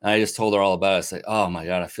 And I just told her all about it. I said, oh my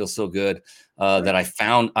God, I feel so good that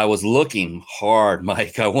I was looking hard,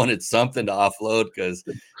 Mike. I wanted something to offload because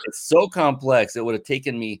it's so complex. It would have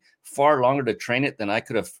taken me far longer to train it than I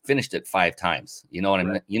could have finished it 5 times. You know what I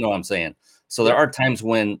mean? You know what I'm saying? So there are times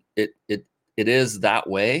when it is that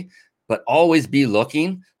way, but always be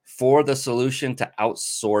looking for the solution to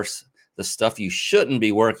outsource the stuff you shouldn't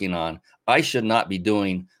be working on. I should not be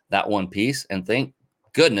doing that one piece, and thank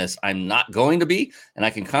goodness I'm not going to be, and I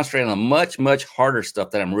can concentrate on the much, much harder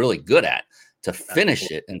stuff that I'm really good at to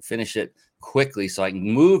finish it and finish it quickly so I can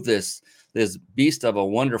move this beast of a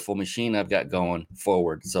wonderful machine I've got going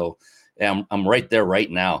forward. So I'm right there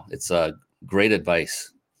right now. It's great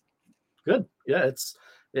advice. Good. Yeah,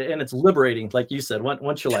 it's liberating. Like you said,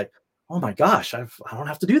 once you're like, oh my gosh, I don't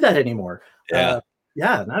have to do that anymore. Yeah.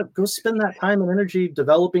 Now go spend that time and energy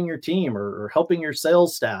developing your team or helping your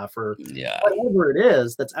sales staff or whatever it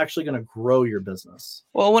is that's actually going to grow your business.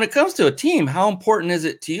 Well, when it comes to a team, how important is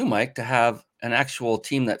it to you, Mike, to have an actual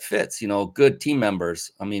team that fits, good team members?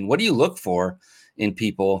 I mean, what do you look for in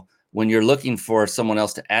people when you're looking for someone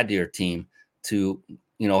else to add to your team to,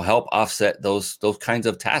 help offset those kinds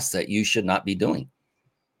of tasks that you should not be doing?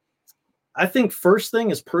 I think first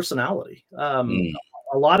thing is personality.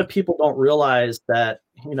 A lot of people don't realize that,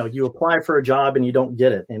 you apply for a job and you don't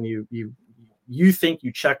get it, and you think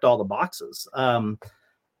you checked all the boxes.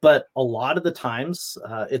 But a lot of the times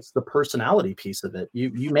it's the personality piece of it.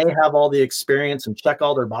 You may have all the experience and check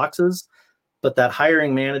all their boxes, but that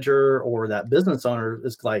hiring manager or that business owner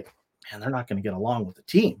is like, man, they're not going to get along with the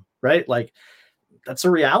team, right? Like, that's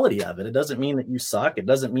a reality of it. It doesn't mean that you suck. It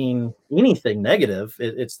doesn't mean anything negative.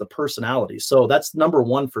 It's the personality. So that's number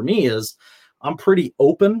one for me is I'm pretty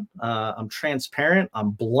open. I'm transparent.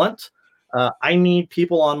 I'm blunt. I need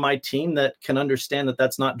people on my team that can understand that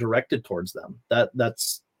that's not directed towards them.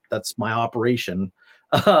 That's my operation.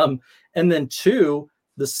 And then 2,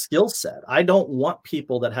 the skill set. I don't want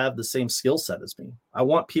people that have the same skill set as me. I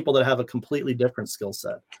want people that have a completely different skill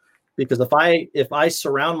set. Because if I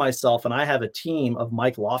surround myself and I have a team of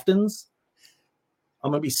Mike Loftons, I'm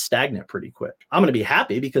going to be stagnant pretty quick. I'm going to be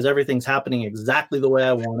happy because everything's happening exactly the way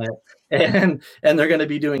I want it. And they're going to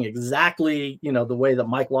be doing exactly, the way that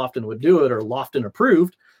Mike Lofton would do it or Lofton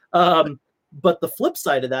approved. But the flip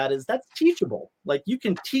side of that is that's teachable. Like, you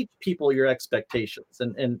can teach people your expectations.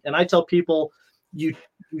 And I tell people, you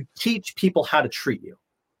teach people how to treat you.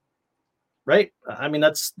 Right? I mean,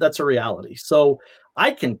 that's a reality. So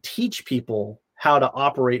I can teach people how to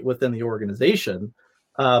operate within the organization,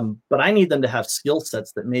 but I need them to have skill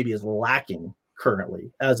sets that maybe is lacking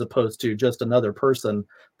currently, as opposed to just another person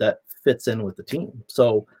that fits in with the team.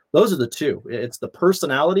 So those are the 2. It's the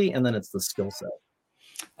personality and then it's the skill set.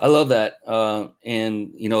 I love that.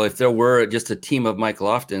 And, if there were just a team of Mike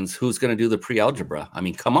Loftons, who's going to do the pre-algebra? I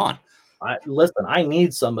mean, come on. Listen, I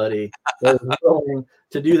need somebody that is willing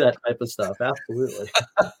to do that type of stuff. Absolutely.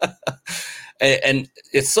 And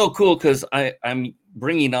it's so cool because I'm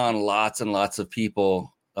bringing on lots and lots of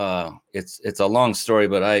people. It's a long story,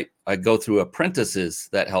 but I go through apprentices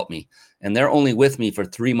that help me, and they're only with me for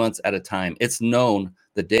 3 months at a time. It's known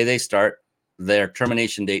the day they start, their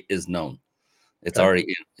termination date is known. It's already,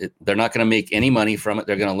 they're not going to make any money from it.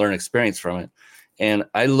 They're going to learn experience from it. And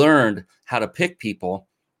I learned how to pick people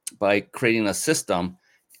by creating a system.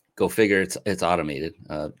 Go figure, it's automated.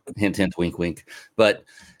 Hint, hint, wink, wink. But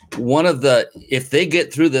if they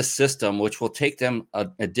get through this system, which will take them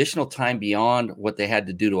additional time beyond what they had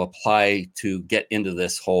to do to apply to get into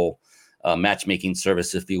this whole matchmaking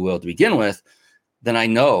service, if you will, to begin with, then I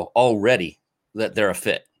know already that they're a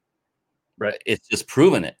fit. Right? It's just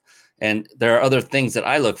proven it. And there are other things that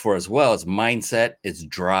I look for as well as mindset, it's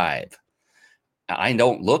drive. I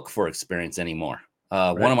don't look for experience anymore.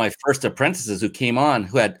 One of my first apprentices who came on,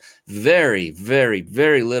 who had very, very,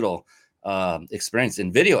 very little experience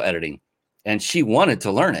in video editing, and she wanted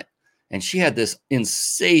to learn it. And she had this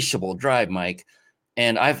insatiable drive, Mike.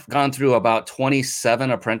 And I've gone through about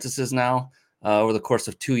 27 apprentices now over the course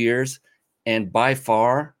of 2 years. And by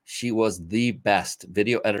far, she was the best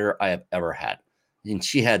video editor I have ever had. And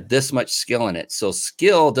she had this much skill in it. So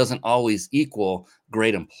skill doesn't always equal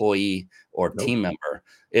great employee or team member.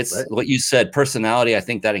 It's what you said, personality. I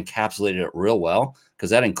think that encapsulated it real well, because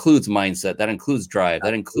that includes mindset, that includes drive,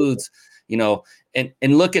 that includes, you know, and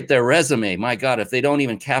look at their resume. My God, if they don't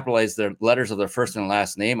even capitalize their letters of their first and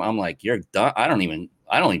last name, I'm like, you're done. I don't even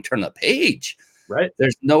turn the page. Right.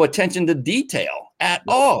 There's no attention to detail at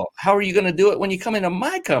all. How are you going to do it when you come into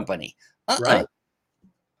my company? Right.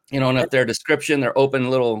 You know, and if their description, their open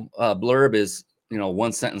little blurb is, you know,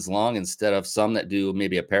 1 sentence long instead of some that do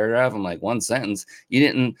maybe a paragraph. I'm like, 1 sentence. You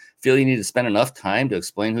didn't feel you need to spend enough time to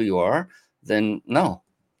explain who you are? Then no.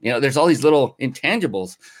 You know, there's all these little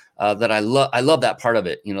intangibles that I love. I love that part of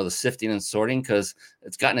it. You know, the sifting and sorting, because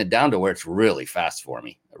it's gotten it down to where it's really fast for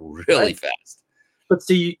me, really fast. But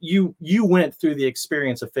see, you went through the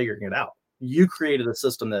experience of figuring it out. You created a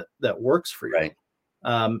system that works for you, right?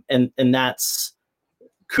 And that's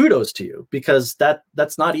kudos to you, because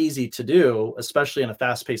that's not easy to do, especially in a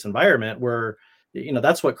fast-paced environment where, you know,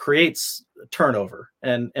 that's what creates turnover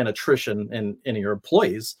and attrition in your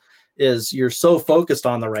employees. Is you're so focused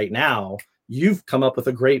on the right now. You've come up with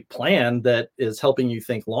a great plan that is helping you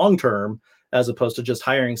think long term, as opposed to just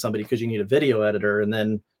hiring somebody because you need a video editor, and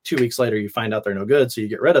then 2 weeks later you find out they're no good, so you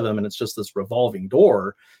get rid of them, and it's just this revolving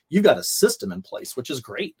door. You've got a system in place, which is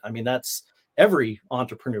great. I mean, that's every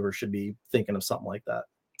entrepreneur should be thinking of something like that.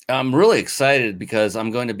 I'm really excited because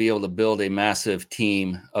I'm going to be able to build a massive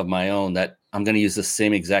team of my own that I'm going to use the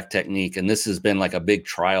same exact technique. And this has been like a big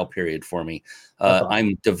trial period for me. Awesome.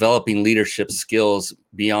 I'm developing leadership skills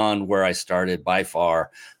beyond where I started by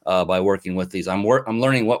far by working with these. I'm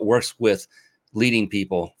learning what works with leading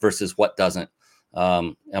people versus what doesn't.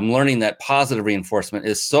 I'm learning that positive reinforcement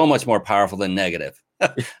is so much more powerful than negative.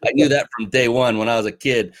 I knew that from day one when I was a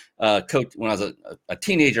kid, when I was a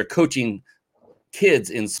teenager coaching kids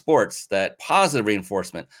in sports, that positive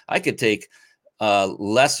reinforcement. I could take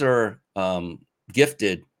lesser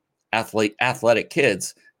gifted athletic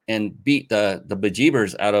kids and beat the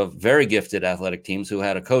bejeebers out of very gifted athletic teams who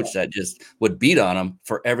had a coach that just would beat on them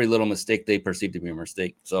for every little mistake they perceived to be a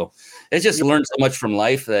mistake. So it's just learned so much from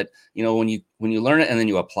life that, you know, when you learn it and then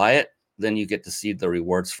you apply it, then you get to see the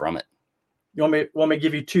rewards from it. You want me to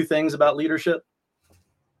give you 2 things about leadership?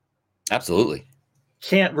 Absolutely.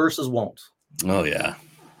 Can't versus won't. Oh yeah.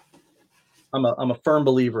 I'm a firm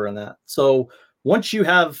believer in that. So once you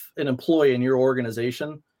have an employee in your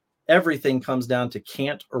organization, everything comes down to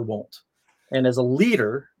can't or won't. And as a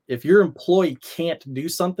leader, if your employee can't do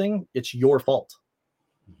something, it's your fault.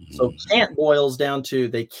 So can't boils down to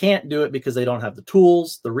they can't do it because they don't have the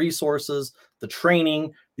tools, the resources, the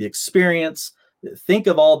training, the experience. Think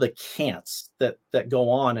of all the can'ts that go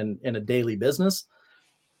on in a daily business.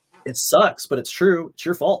 It sucks, but it's true. It's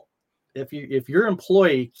your fault. If your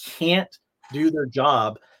employee can't do their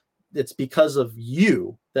job, it's because of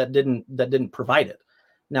you that didn't provide it.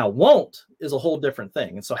 Now, won't is a whole different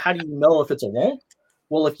thing. And so how do you know if it's a won't?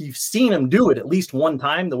 Well, if you've seen them do it at least one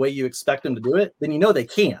time the way you expect them to do it, then you know they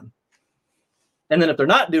can. And then if they're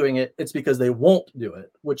not doing it, it's because they won't do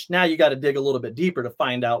it, which now you got to dig a little bit deeper to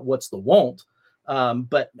find out what's the won't.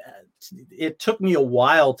 But it took me a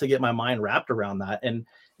while to get my mind wrapped around that. And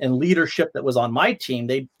leadership that was on my team,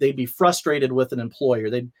 they'd be frustrated with an employer.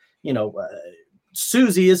 They'd,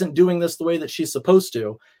 Susie isn't doing this the way that she's supposed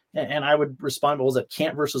to. And I would respond, well, is it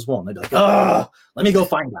can't versus won't? They'd be like, oh, let me go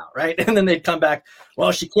find out, right? And then they'd come back,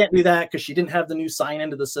 well, she can't do that because she didn't have the new sign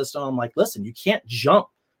into the system. I'm like, listen, you can't jump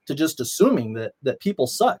to just assuming that people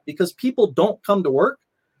suck, because people don't come to work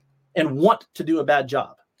and want to do a bad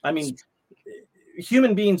job. I mean,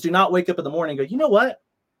 human beings do not wake up in the morning and go, you know what?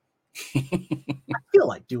 I feel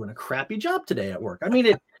like doing a crappy job today at work. I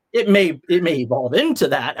mean, it may evolve into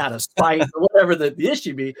that out of spite or whatever the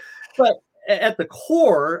issue be, but at the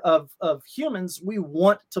core of humans, we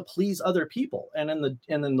want to please other people. And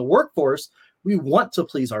in the workforce, we want to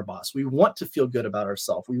please our boss. We want to feel good about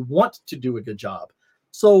ourselves. We want to do a good job.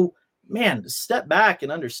 So, man, step back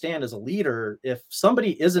and understand as a leader, if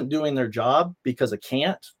somebody isn't doing their job because it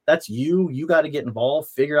can't, that's you. You got to get involved,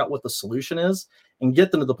 figure out what the solution is, and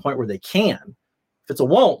get them to the point where they can. If it's a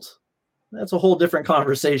won't, that's a whole different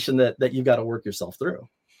conversation that you've got to work yourself through.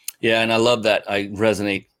 Yeah, and I love that. I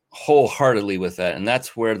resonate wholeheartedly with that. And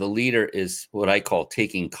that's where the leader is what I call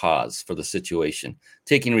taking cause for the situation,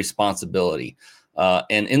 taking responsibility.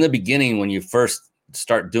 And in the beginning, when you first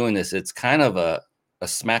start doing this, it's kind of a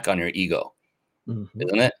smack on your ego,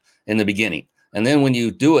 isn't it? In the beginning. And then when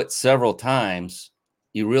you do it several times,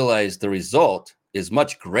 you realize the result is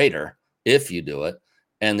much greater if you do it.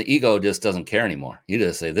 And the ego just doesn't care anymore. You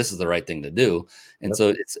just say, this is the right thing to do. And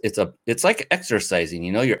so it's like exercising,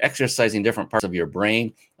 you're exercising different parts of your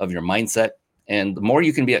brain, of your mindset. And the more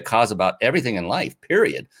you can be at cause about everything in life,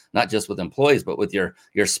 period, not just with employees, but with your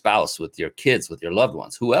spouse, with your kids, with your loved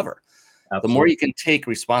ones, whoever, the more you can take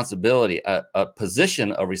responsibility, a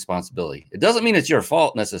position of responsibility. It doesn't mean it's your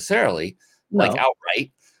fault necessarily, like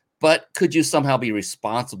outright, but could you somehow be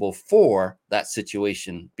responsible for that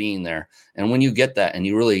situation being there? And when you get that and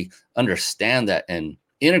you really understand that and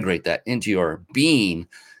integrate that into your being,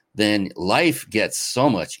 then life gets so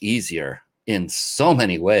much easier in so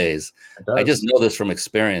many ways. I just know this from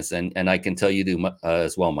experience, and I can tell you do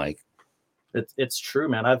as well, Mike. It's true,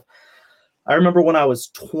 man. I remember when I was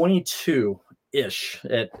 22-ish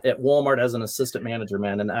at Walmart as an assistant manager,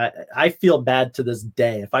 man. And I feel bad to this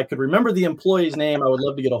day. If I could remember the employee's name, I would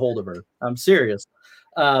love to get a hold of her. I'm serious.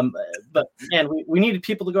 But man, we needed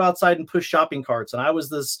people to go outside and push shopping carts. And I was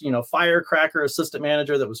this, firecracker assistant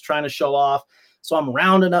manager that was trying to show off. So I'm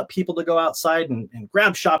rounding up people to go outside and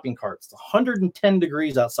grab shopping carts. It's 110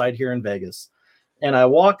 degrees outside here in Vegas. And I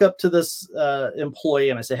walk up to this employee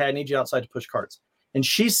and I say, hey, I need you outside to push carts. And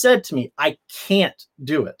she said to me, I can't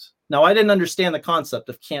do it. Now, I didn't understand the concept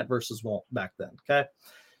of can't versus won't back then. Okay.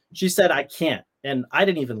 She said, I can't. And I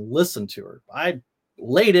didn't even listen to her. I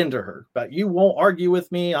laid into her, but you won't argue with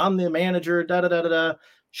me. I'm the manager. Da, da, da, da, da.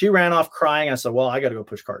 She ran off crying. I said, well, I got to go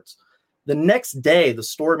push carts. The next day, the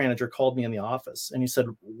store manager called me in the office and he said,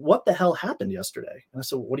 what the hell happened yesterday? And I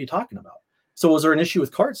said, what are you talking about? So was there an issue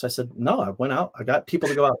with carts? I said, no, I went out. I got people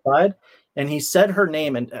to go outside. And he said her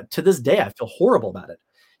name. And to this day, I feel horrible about it.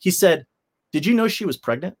 He said, did you know she was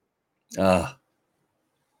pregnant? Yeah.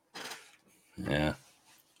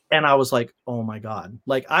 And I was like, oh my God.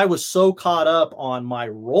 Like I was so caught up on my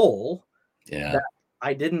role that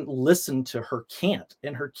I didn't listen to her can't.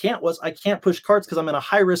 And her can't was, I can't push carts because I'm in a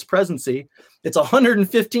high risk presidency. It's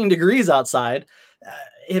 115 degrees outside.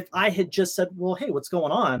 If I had just said, well, hey, what's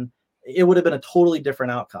going on? It would have been a totally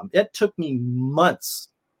different outcome. It took me months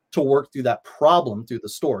to work through that problem through the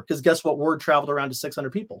store. Because guess what? Word traveled around to 600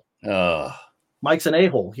 people. Mike's an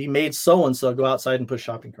a-hole. He made so-and-so go outside and push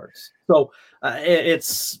shopping carts. So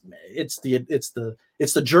it's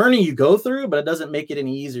the journey you go through, but it doesn't make it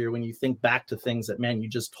any easier when you think back to things that, man, you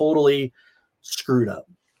just totally screwed up.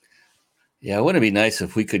 Yeah. Wouldn't it be nice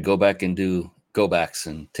if we could go back and do go backs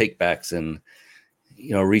and take backs and,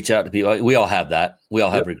 reach out to people. We all have that. We all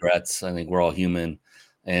have regrets. I think we're all human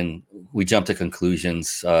and we jump to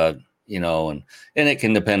conclusions, and it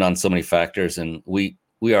can depend on so many factors. And we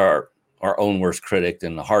are our own worst critic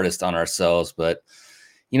and the hardest on ourselves. But,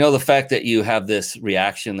 the fact that you have this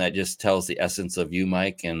reaction that just tells the essence of you,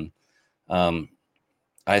 Mike. And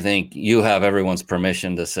I think you have everyone's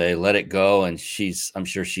permission to say, let it go. And I'm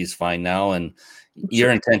sure she's fine now. And your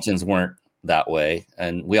intentions weren't that way.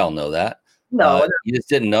 And we all know that. No, you just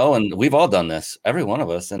didn't know. And we've all done this, every one of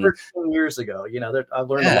us. And 13 years ago, I've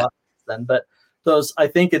learned a lot then, but I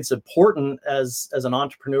think it's important as an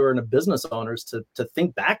entrepreneur and a business owners to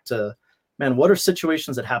think back to, man, what are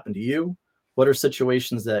situations that happened to you? What are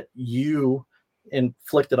situations that you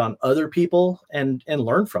inflicted on other people and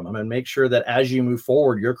learn from them and make sure that as you move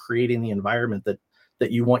forward, you're creating the environment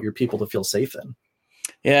that you want your people to feel safe in.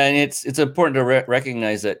 Yeah. And it's important to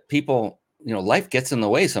recognize that people, life gets in the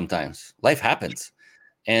way sometimes. Life happens.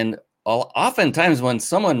 And oftentimes when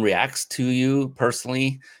someone reacts to you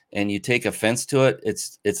personally and you take offense to it,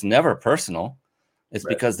 it's never personal. It's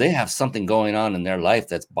because they have something going on in their life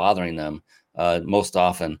that's bothering them most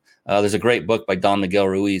often. There's a great book by Don Miguel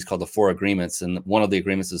Ruiz called The Four Agreements. And one of the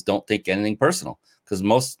agreements is don't think anything personal because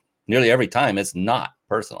nearly every time it's not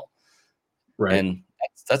personal. Right. And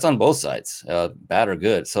that's on both sides, bad or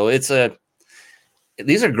good. So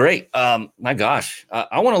these are great. My gosh,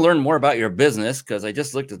 I want to learn more about your business because I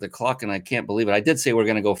just looked at the clock and I can't believe it. I did say we're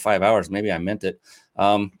going to go 5 hours. Maybe I meant it.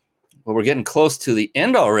 But we're getting close to the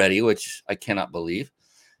end already, which I cannot believe.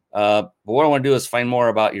 But what I want to do is find more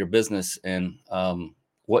about your business and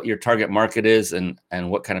what your target market is and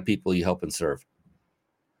what kind of people you help and serve.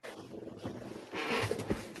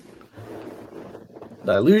 Did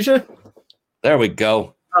I lose you? There we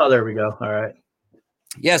go. Oh, there we go. All right.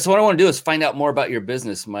 Yeah. So what I want to do is find out more about your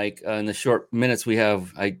business, Mike. In the short minutes we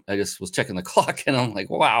have, I just was checking the clock and I'm like,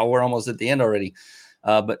 wow, we're almost at the end already.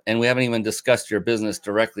 and we haven't even discussed your business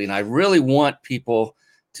directly. And I really want people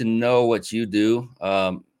to know what you do,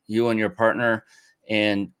 you and your partner,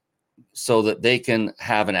 and so that they can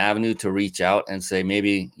have an avenue to reach out and say,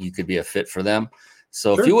 maybe you could be a fit for them.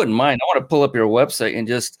 So Sure. if you wouldn't mind, I want to pull up your website and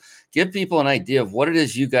just give people an idea of what it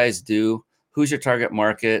is you guys do, who's your target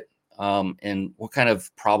market, and what kind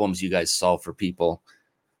of problems you guys solve for people,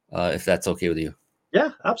 if that's okay with you.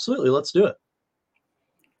 Yeah, absolutely. Let's do it.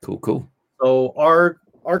 Cool. So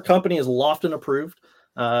our company is Lofton approved.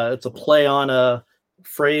 It's a play on a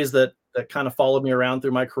phrase that kind of followed me around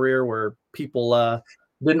through my career, where people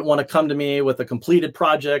didn't want to come to me with a completed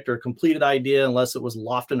project or a completed idea unless it was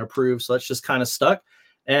Lofton approved. So that's just kind of stuck.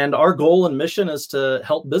 And our goal and mission is to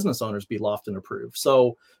help business owners be Lofton approved.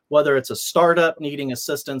 So whether it's a startup needing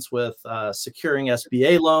assistance with securing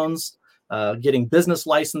SBA loans, getting business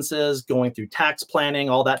licenses, going through tax planning,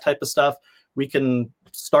 all that type of stuff, we can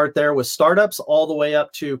start there with startups all the way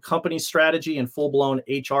up to company strategy and full-blown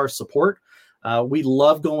HR support. We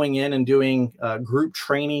love going in and doing group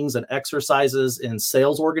trainings and exercises in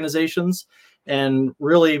sales organizations. And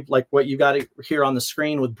really, like what you got here on the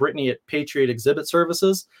screen with Brittany at Patriot Exhibit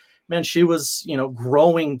Services, man, she was,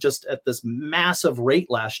 growing just at this massive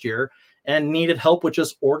rate last year and needed help with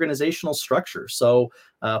just organizational structure. So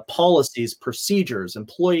policies, procedures,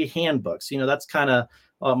 employee handbooks, that's kind of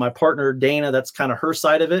my partner, Dana, that's kind of her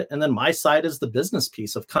side of it. And then my side is the business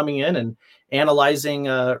piece of coming in and analyzing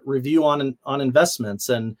review on investments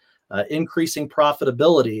and increasing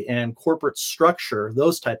profitability and corporate structure,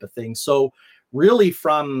 those type of things. So really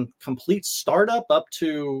from complete startup up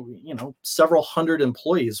to, several hundred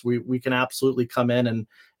employees, we can absolutely come in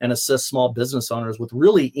and assist small business owners with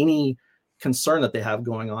really any concern that they have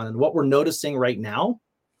going on. And what we're noticing right now,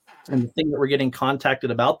 and the thing that we're getting contacted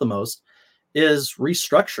about the most, is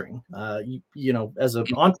restructuring. As an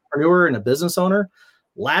entrepreneur and a business owner,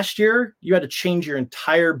 last year you had to change your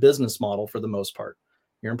entire business model for the most part.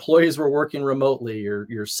 Your employees were working remotely,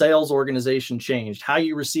 your sales organization changed, how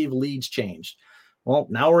you receive leads changed. Well,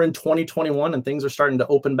 now we're in 2021 and things are starting to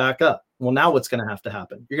open back up. Well, now what's going to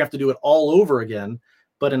happen? You're going to have to do it all over again,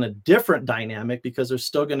 but in a different dynamic, because there's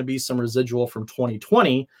still going to be some residual from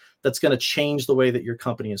 2020 that's going to change the way that your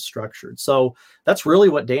company is structured. So that's really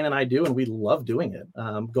what Dana and I do, and we love doing it,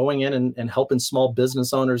 going in and helping small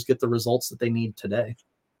business owners get the results that they need today.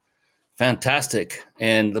 Fantastic.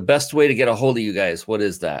 And the best way to get a hold of you guys, what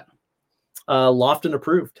is that? Lofton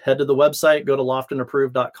Approved. Head to the website, go to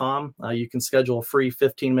loftonapproved.com. You can schedule a free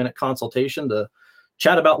 15-minute consultation to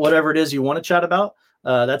chat about whatever it is you want to chat about.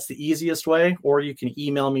 That's the easiest way. Or you can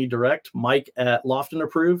email me direct, Mike at Lofton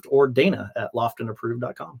Approved, or Dana at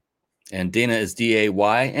loftonapproved.com. And Dana is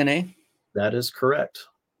Dayna? That is correct.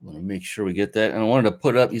 Let me make sure we get that. And I wanted to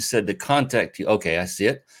put up, you said to contact you. Okay, I see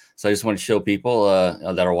it. So I just want to show people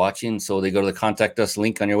that are watching. So they go to the contact us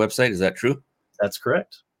link on your website. Is that true? That's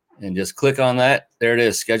correct. And just click on that. There it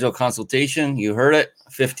is. Schedule a consultation. You heard it.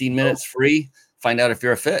 15 minutes free. Find out if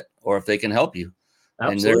you're a fit or if they can help you.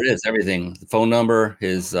 Absolutely. And there it is. Everything. The phone number,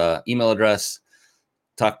 his email address.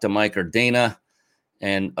 Talk to Mike or Dana.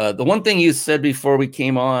 And the one thing you said before we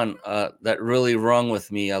came on that really rung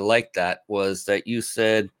with me, I like that, was that you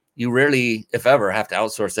said you rarely, if ever, have to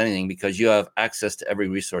outsource anything because you have access to every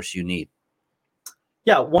resource you need.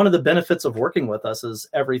 Yeah, one of the benefits of working with us is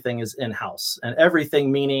everything is in-house, and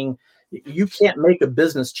everything meaning you can't make a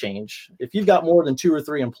business change. If you've got more than 2 or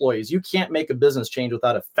 3 employees, you can't make a business change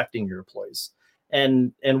without affecting your employees.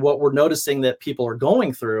 And what we're noticing that people are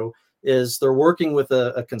going through is they're working with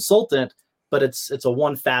a consultant, but it's a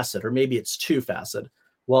one facet, or maybe it's 2 facet.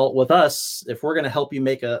 Well, with us, if we're going to help you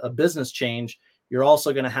make a business change, you're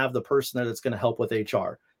also going to have the person there that's going to help with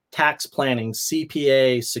HR, tax planning,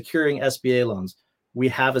 CPA, securing SBA loans. We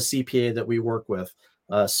have a CPA that we work with,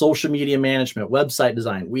 social media management, website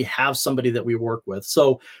design. We have somebody that we work with.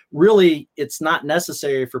 So really, it's not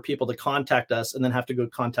necessary for people to contact us and then have to go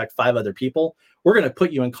contact 5 other people. We're going to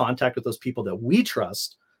put you in contact with those people that we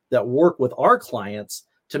trust, that work with our clients,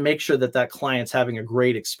 to make sure that client's having a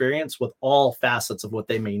great experience with all facets of what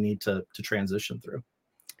they may need to transition through.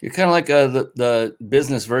 You're kind of like the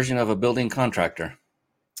business version of a building contractor.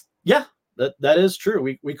 Yeah, that is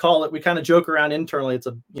true. We call it, we kind of joke around internally, it's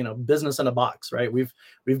a business in a box, right? We've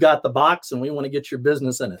got the box and we want to get your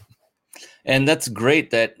business in it. And that's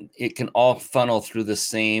great that it can all funnel through the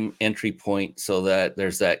same entry point so that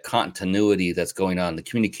there's that continuity that's going on. The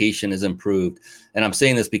communication is improved. And I'm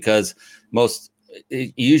saying this because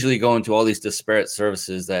you usually go into all these disparate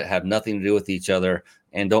services that have nothing to do with each other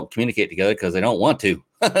and don't communicate together because they don't want to.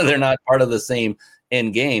 They're not part of the same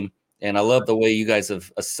end game. And I love the way you guys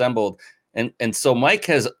have assembled. And so Mike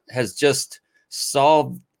has just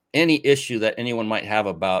solve any issue that anyone might have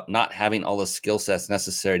about not having all the skill sets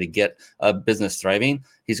necessary to get a business thriving.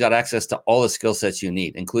 He's got access to all the skill sets you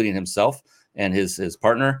need, including himself and his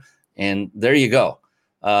partner. And there you go.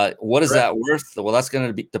 What is that worth? Well, that's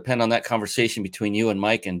going to depend on that conversation between you and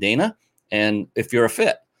Mike and Dana, and if you're a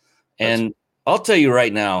fit. And I'll tell you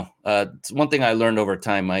right now, one thing I learned over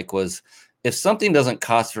time, Mike, was if something doesn't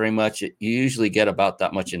cost very much, you usually get about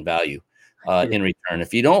that much in value in return.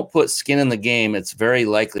 If you don't put skin in the game, it's very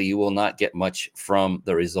likely you will not get much from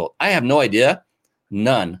the result. I have no idea,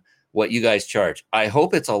 none, what you guys charge. I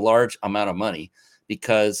hope it's a large amount of money,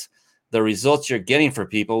 because the results you're getting for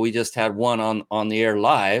people, we just had one on the air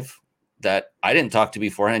live that I didn't talk to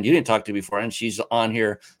beforehand. You didn't talk to beforehand. She's on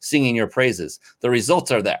here singing your praises. The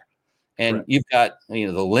results are there. And you've got, the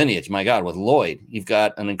lineage, my God, with Lloyd. You've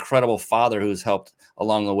got an incredible father who's helped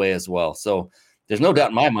along the way as well. So there's no doubt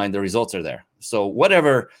in my mind the results are there. So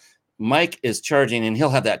whatever Mike is charging, and he'll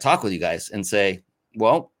have that talk with you guys and say,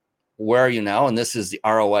 well, where are you now? And this is the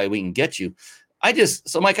ROI we can get you.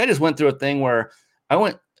 Mike, I just went through a thing where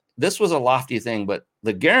this was a lofty thing, but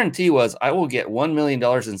the guarantee was I will get $1 million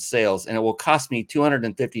in sales, and it will cost me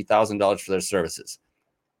 $250,000 for their services.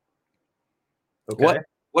 Okay.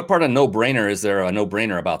 What part of no-brainer is there a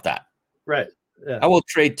no-brainer about that? Right. Yeah. I will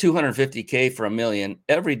trade $250K for $1 million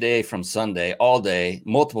every day from Sunday, all day,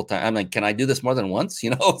 multiple times. I'm like, can I do this more than once?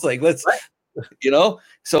 It's like, let's,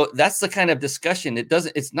 so that's the kind of discussion.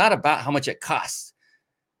 It's not about how much it costs.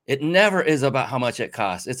 It never is about how much it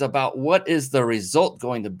costs. It's about what is the result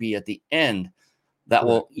going to be at the end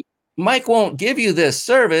that Mike won't give you this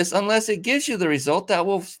service unless it gives you the result that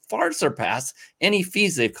will far surpass any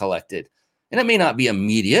fees they've collected. And it may not be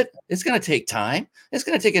immediate. It's going to take time. It's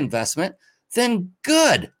going to take investment. Then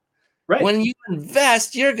good. Right. When you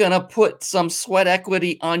invest, you're going to put some sweat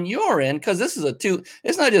equity on your end, because this is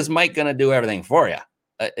it's not just Mike going to do everything for you.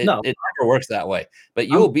 It never works that way. But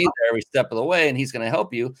you'll be there every step of the way, and he's going to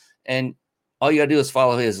help you. And all you got to do is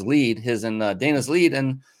follow his lead, his and Dana's lead.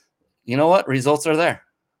 And you know what? Results are there.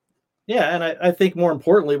 Yeah. And I think more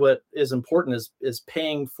importantly, what is important is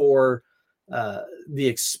paying for the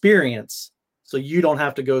experience, so you don't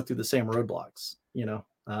have to go through the same roadblocks,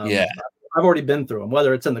 I've already been through them,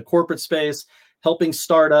 whether it's in the corporate space, helping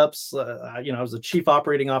startups. I was a chief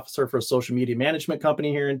operating officer for a social media management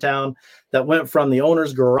company here in town that went from the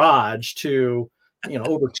owner's garage to,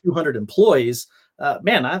 over 200 employees. I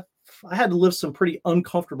had to live some pretty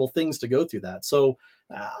uncomfortable things to go through that. So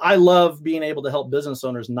I love being able to help business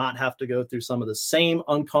owners not have to go through some of the same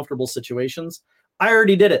uncomfortable situations. I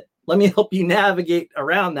already did it. Let me help you navigate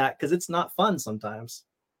around that, because it's not fun sometimes.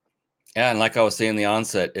 Yeah, and like I was saying in the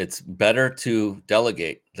onset, it's better to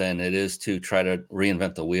delegate than it is to try to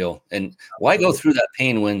reinvent the wheel. And why go through that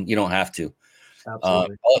pain when you don't have to?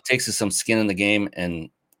 Absolutely. All it takes is some skin in the game,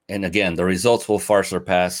 and again, the results will far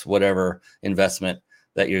surpass whatever investment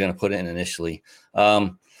that you're going to put in initially.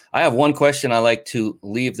 I have one question I like to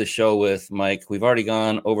leave the show with, Mike. We've already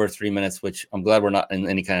gone over 3 minutes, which I'm glad we're not in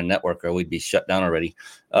any kind of network, or we'd be shut down already.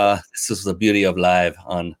 This is the beauty of live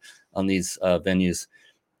on these venues.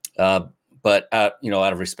 But out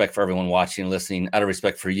of respect for everyone watching and listening, out of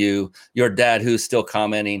respect for you, your dad who's still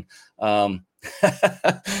commenting,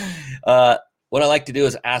 what I like to do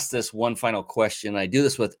is ask this one final question. I do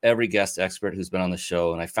this with every guest expert who's been on the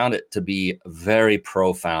show, and I found it to be very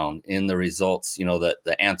profound in the results,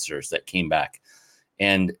 the answers that came back.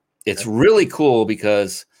 And it's really cool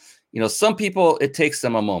because, some people, it takes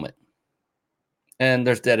them a moment and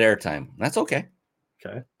there's dead air time. That's okay.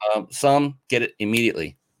 Okay. Some get it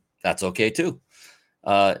immediately. That's okay too.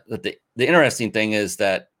 But the interesting thing is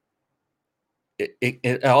that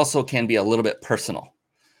it also can be a little bit personal.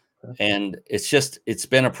 And it's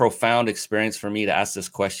been a profound experience for me to ask this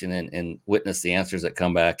question and witness the answers that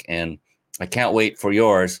come back. And I can't wait for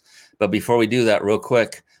yours. But before we do that, real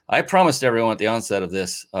quick, I promised everyone at the onset of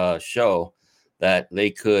this show that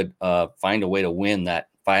they could find a way to win that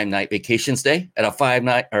 5-night vacation stay at a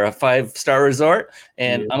 5-star resort.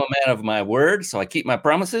 And I'm a man of my word, so I keep my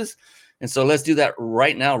promises. And so let's do that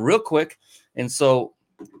right now, real quick. And so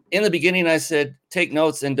in the beginning, I said, take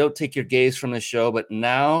notes and don't take your gaze from the show. But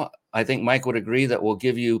now I think Mike would agree that we'll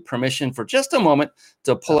give you permission for just a moment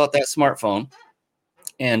to pull out that smartphone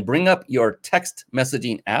and bring up your text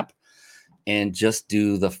messaging app and just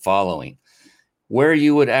do the following. Where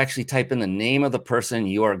you would actually type in the name of the person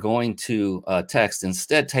you are going to text,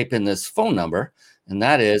 instead type in this phone number. And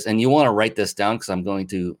that is, and you want to write this down because I'm going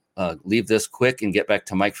to leave this quick and get back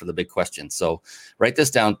to Mike for the big question. So write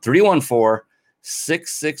this down,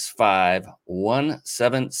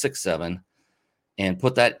 314-665-1767. and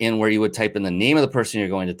put that in where you would type in the name of the person you're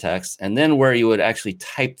going to text, and then where you would actually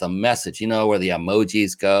type the message, where the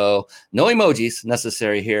emojis go. No emojis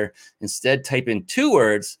necessary here. Instead, type in 2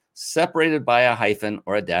 words separated by a hyphen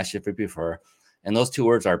or a dash if you prefer. And those 2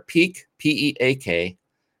 words are peak, P-E-A-K,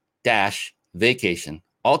 dash vacation.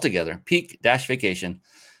 All together, peak dash vacation.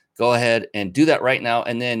 Go ahead and do that right now.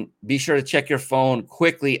 And then be sure to check your phone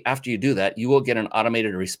quickly after you do that. You will get an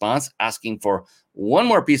automated response asking for one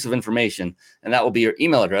more piece of information, and that will be your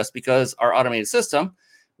email address, because our automated system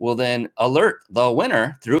will then alert the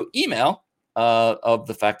winner through email of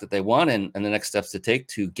the fact that they won and the next steps to take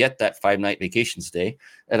to get that 5-night vacation stay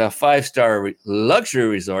at a 5-star luxury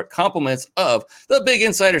resort. Compliments of the Big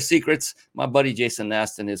Insider Secrets, my buddy Jason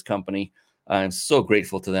Nast and his company. I'm so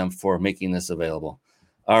grateful to them for making this available.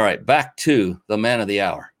 All right, back to the man of the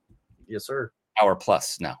hour. Yes, sir. Hour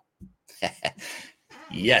plus now.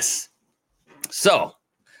 Yes. So,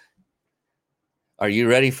 are you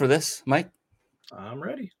ready for this, Mike? I'm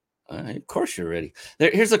ready. Of course you're ready.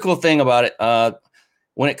 Here's the cool thing about it.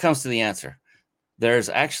 When it comes to the answer, there's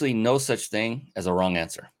actually no such thing as a wrong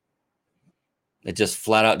answer. It just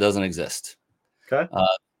flat out doesn't exist. Okay.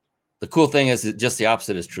 The cool thing is that just the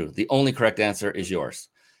opposite is true. The only correct answer is yours.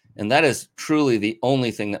 And that is truly the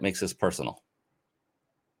only thing that makes this personal.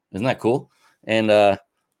 Isn't that cool? And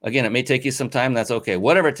again, it may take you some time. That's okay.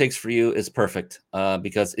 Whatever it takes for you is perfect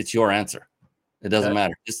because it's your answer. It doesn't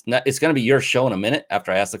matter. It's going to be your show in a minute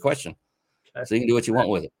after I ask the question. Okay. So you can do what you want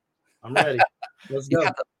with it. I'm ready. Let's go.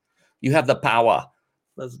 You have the power.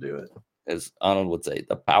 Let's do it. As Arnold would say,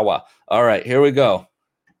 the power. All right, here we go.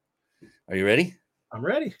 Are you ready? I'm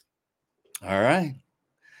ready. All right.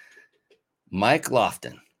 Mike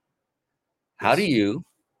Lofton, how do you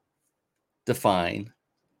define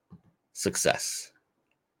success?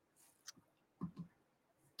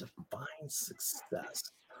 Define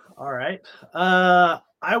success. All right.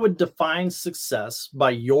 I would define success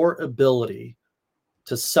by your ability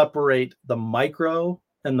to separate the micro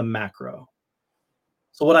and the macro.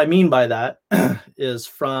 So what I mean by that is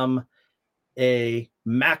from a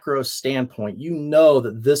macro standpoint, you know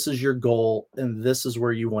that this is your goal and this is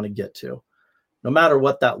where you want to get to, no matter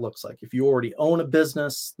what that looks like. If you already own a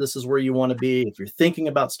business, this is where you want to be. If you're thinking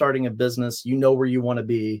about starting a business, you know where you want to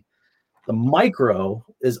be. The micro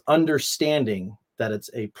is understanding that it's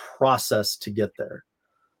a process to get there.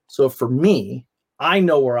 So for me, I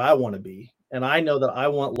know where I want to be, and I know that I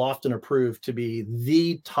want Lofton Approved to be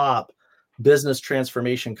the top business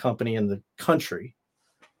transformation company in the country.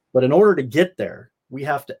 But in order to get there, we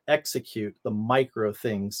have to execute the micro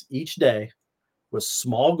things each day with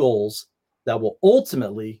small goals that will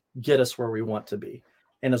ultimately get us where we want to be.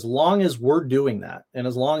 And as long as we're doing that, and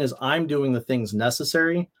as long as I'm doing the things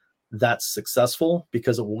necessary, that's successful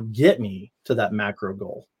because it will get me to that macro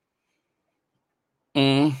goal.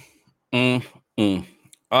 I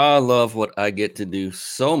love what I get to do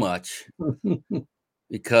so much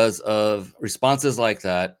because of responses like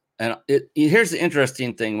that. And here's the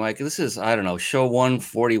interesting thing, Mike. This is, I don't know, show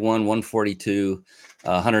 141, 142,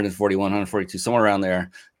 141, 142, somewhere around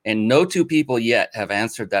there. And no 2 people yet have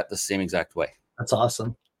answered that the same exact way. That's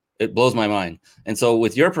awesome. It blows my mind. And so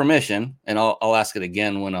with your permission, and I'll ask it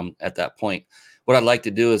again when I'm at that point, what I'd like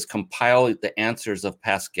to do is compile the answers of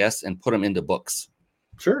past guests and put them into books.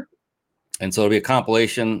 Sure. And so it'll be a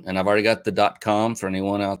compilation, and I've already got the .com for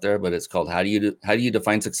anyone out there, but it's called How Do You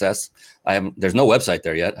Define Success? There's no website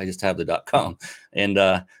there yet. I just have the .com. And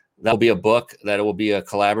that'll be a book that will be a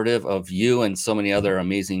collaborative of you and so many other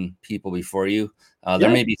amazing people before you. There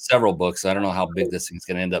may be several books. I don't know how big this thing's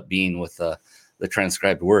going to end up being with the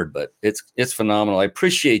transcribed word, but it's phenomenal. I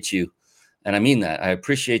appreciate you. And I mean that. I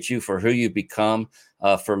appreciate you for who you've become,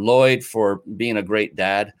 for Lloyd, for being a great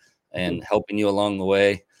dad and helping you along the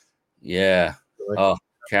way. Yeah. Oh,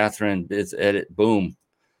 Catherine, Biz Edit. Boom.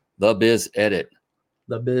 The Biz Edit.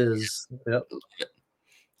 The Biz. Yep.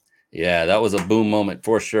 Yeah, that was a boom moment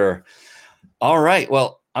for sure. All right.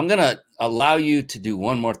 Well, I'm going to allow you to do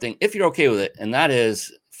one more thing, if you're okay with it. And that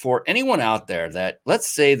is for anyone out there that, let's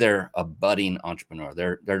say they're a budding entrepreneur.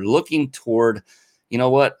 They're looking toward, you know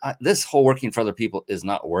what, this whole working for other people is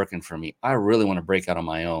not working for me. I really want to break out on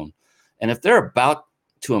my own. And if they're about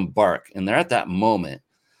to embark and they're at that moment,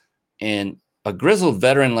 and a grizzled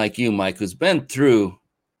veteran like you, Mike, who's been through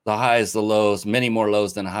the highs, the lows, many more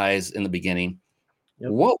lows than highs in the beginning,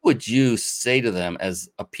 what would you say to them as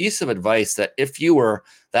a piece of advice that if you were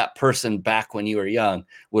that person back when you were young,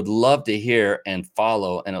 would love to hear and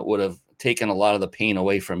follow, and it would have taken a lot of the pain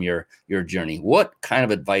away from your journey? What kind of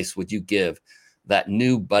advice would you give that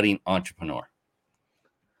new budding entrepreneur?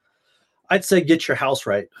 I'd say get your house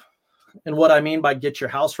right. And what I mean by get your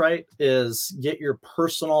house right is get your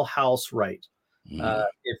personal house right.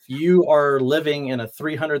 If you are living in a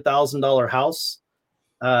 $300,000 house,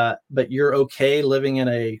 but you're okay living in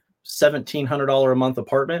a $1,700 a month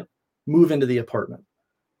apartment, move into the apartment.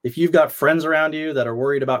 If you've got friends around you that are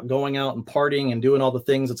worried about going out and partying and doing all the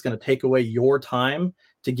things that's going to take away your time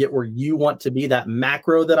to get where you want to be, that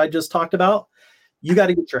macro that I just talked about, you got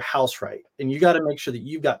to get your house right. And you got to make sure that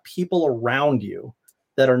you've got people around you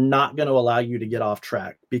that are not going to allow you to get off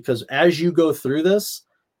track. Because as you go through this,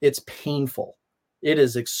 it's painful. It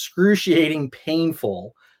is excruciating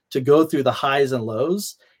painful to go through the highs and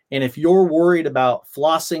lows. And if you're worried about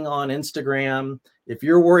flossing on Instagram, if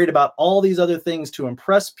you're worried about all these other things to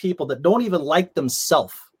impress people that don't even like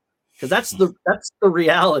themselves, because that's the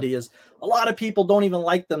reality, is a lot of people don't even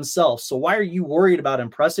like themselves. So why are you worried about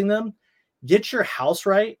impressing them? Get your house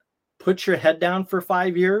right, put your head down for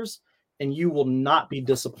 5 years, and you will not be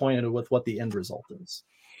disappointed with what the end result is.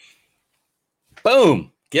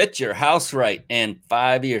 Boom. Get your house right in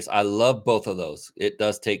 5 years. I love both of those. It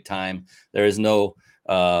does take time. There's no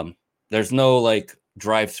like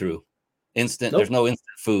drive-through instant. Nope. There's no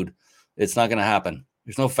instant food. It's not going to happen.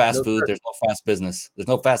 There's no fast food. Sure. There's no fast business. There's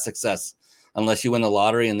no fast success unless you win the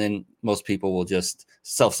lottery, and then most people will just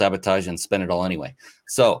self-sabotage and spend it all anyway.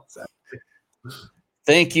 So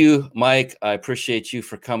thank you, Mike. I appreciate you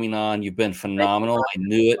for coming on. You've been phenomenal. I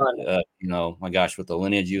knew it. My gosh, with the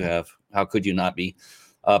lineage you have, how could you not be?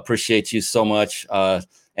 Appreciate you so much. And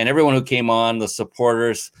everyone who came on, the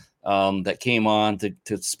supporters that came on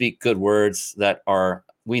to speak good words that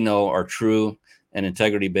we know are true and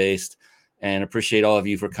integrity based, and appreciate all of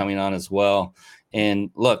you for coming on as well.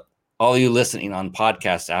 And look, all you listening on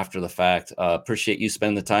podcasts after the fact, appreciate you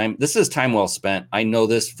spending the time. This is time well spent. I know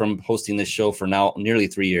this from hosting this show for now nearly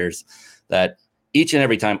 3 years, that each and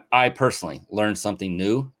every time I personally learn something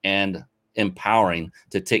new and empowering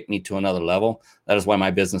to take me to another level. That is why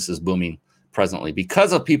my business is booming presently,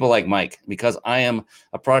 because of people like Mike, because I am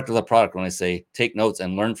a product of the product. When I say take notes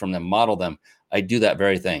and learn from them, model them, I do that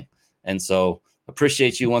very thing. And so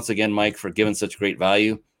appreciate you once again, Mike, for giving such great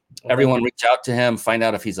value. Everyone reach out to him, find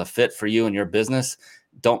out if he's a fit for you and your business.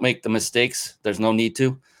 Don't make the mistakes. There's no need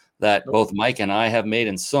to, that both Mike and I have made,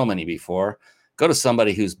 and so many before. Go to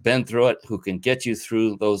somebody who's been through it, who can get you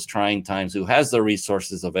through those trying times, who has the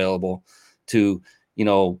resources available to,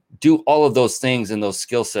 do all of those things and those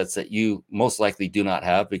skill sets that you most likely do not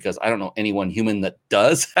have, because I don't know anyone human that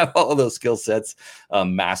does have all of those skill sets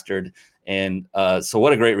mastered. And so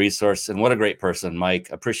what a great resource and what a great person, Mike.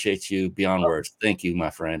 Appreciate you beyond words. Thank you, my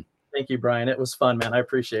friend. Thank you, Brian. It was fun, man. I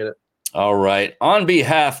appreciate it. All right. On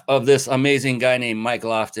behalf of this amazing guy named Mike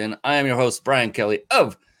Lofton, I am your host, Brian Kelly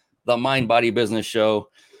of the Mind Body Business Show.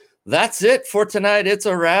 That's it for tonight. It's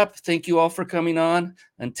a wrap. Thank you all for coming on.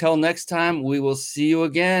 Until next time, we will see you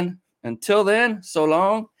again. Until then, so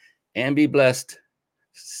long and be blessed.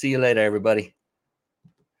 See you later, everybody.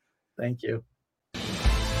 Thank you.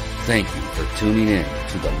 Thank you for tuning in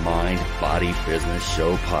to the Mind Body Business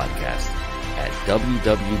Show podcast at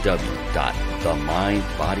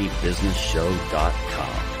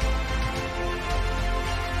www.themindbodybusinessshow.com.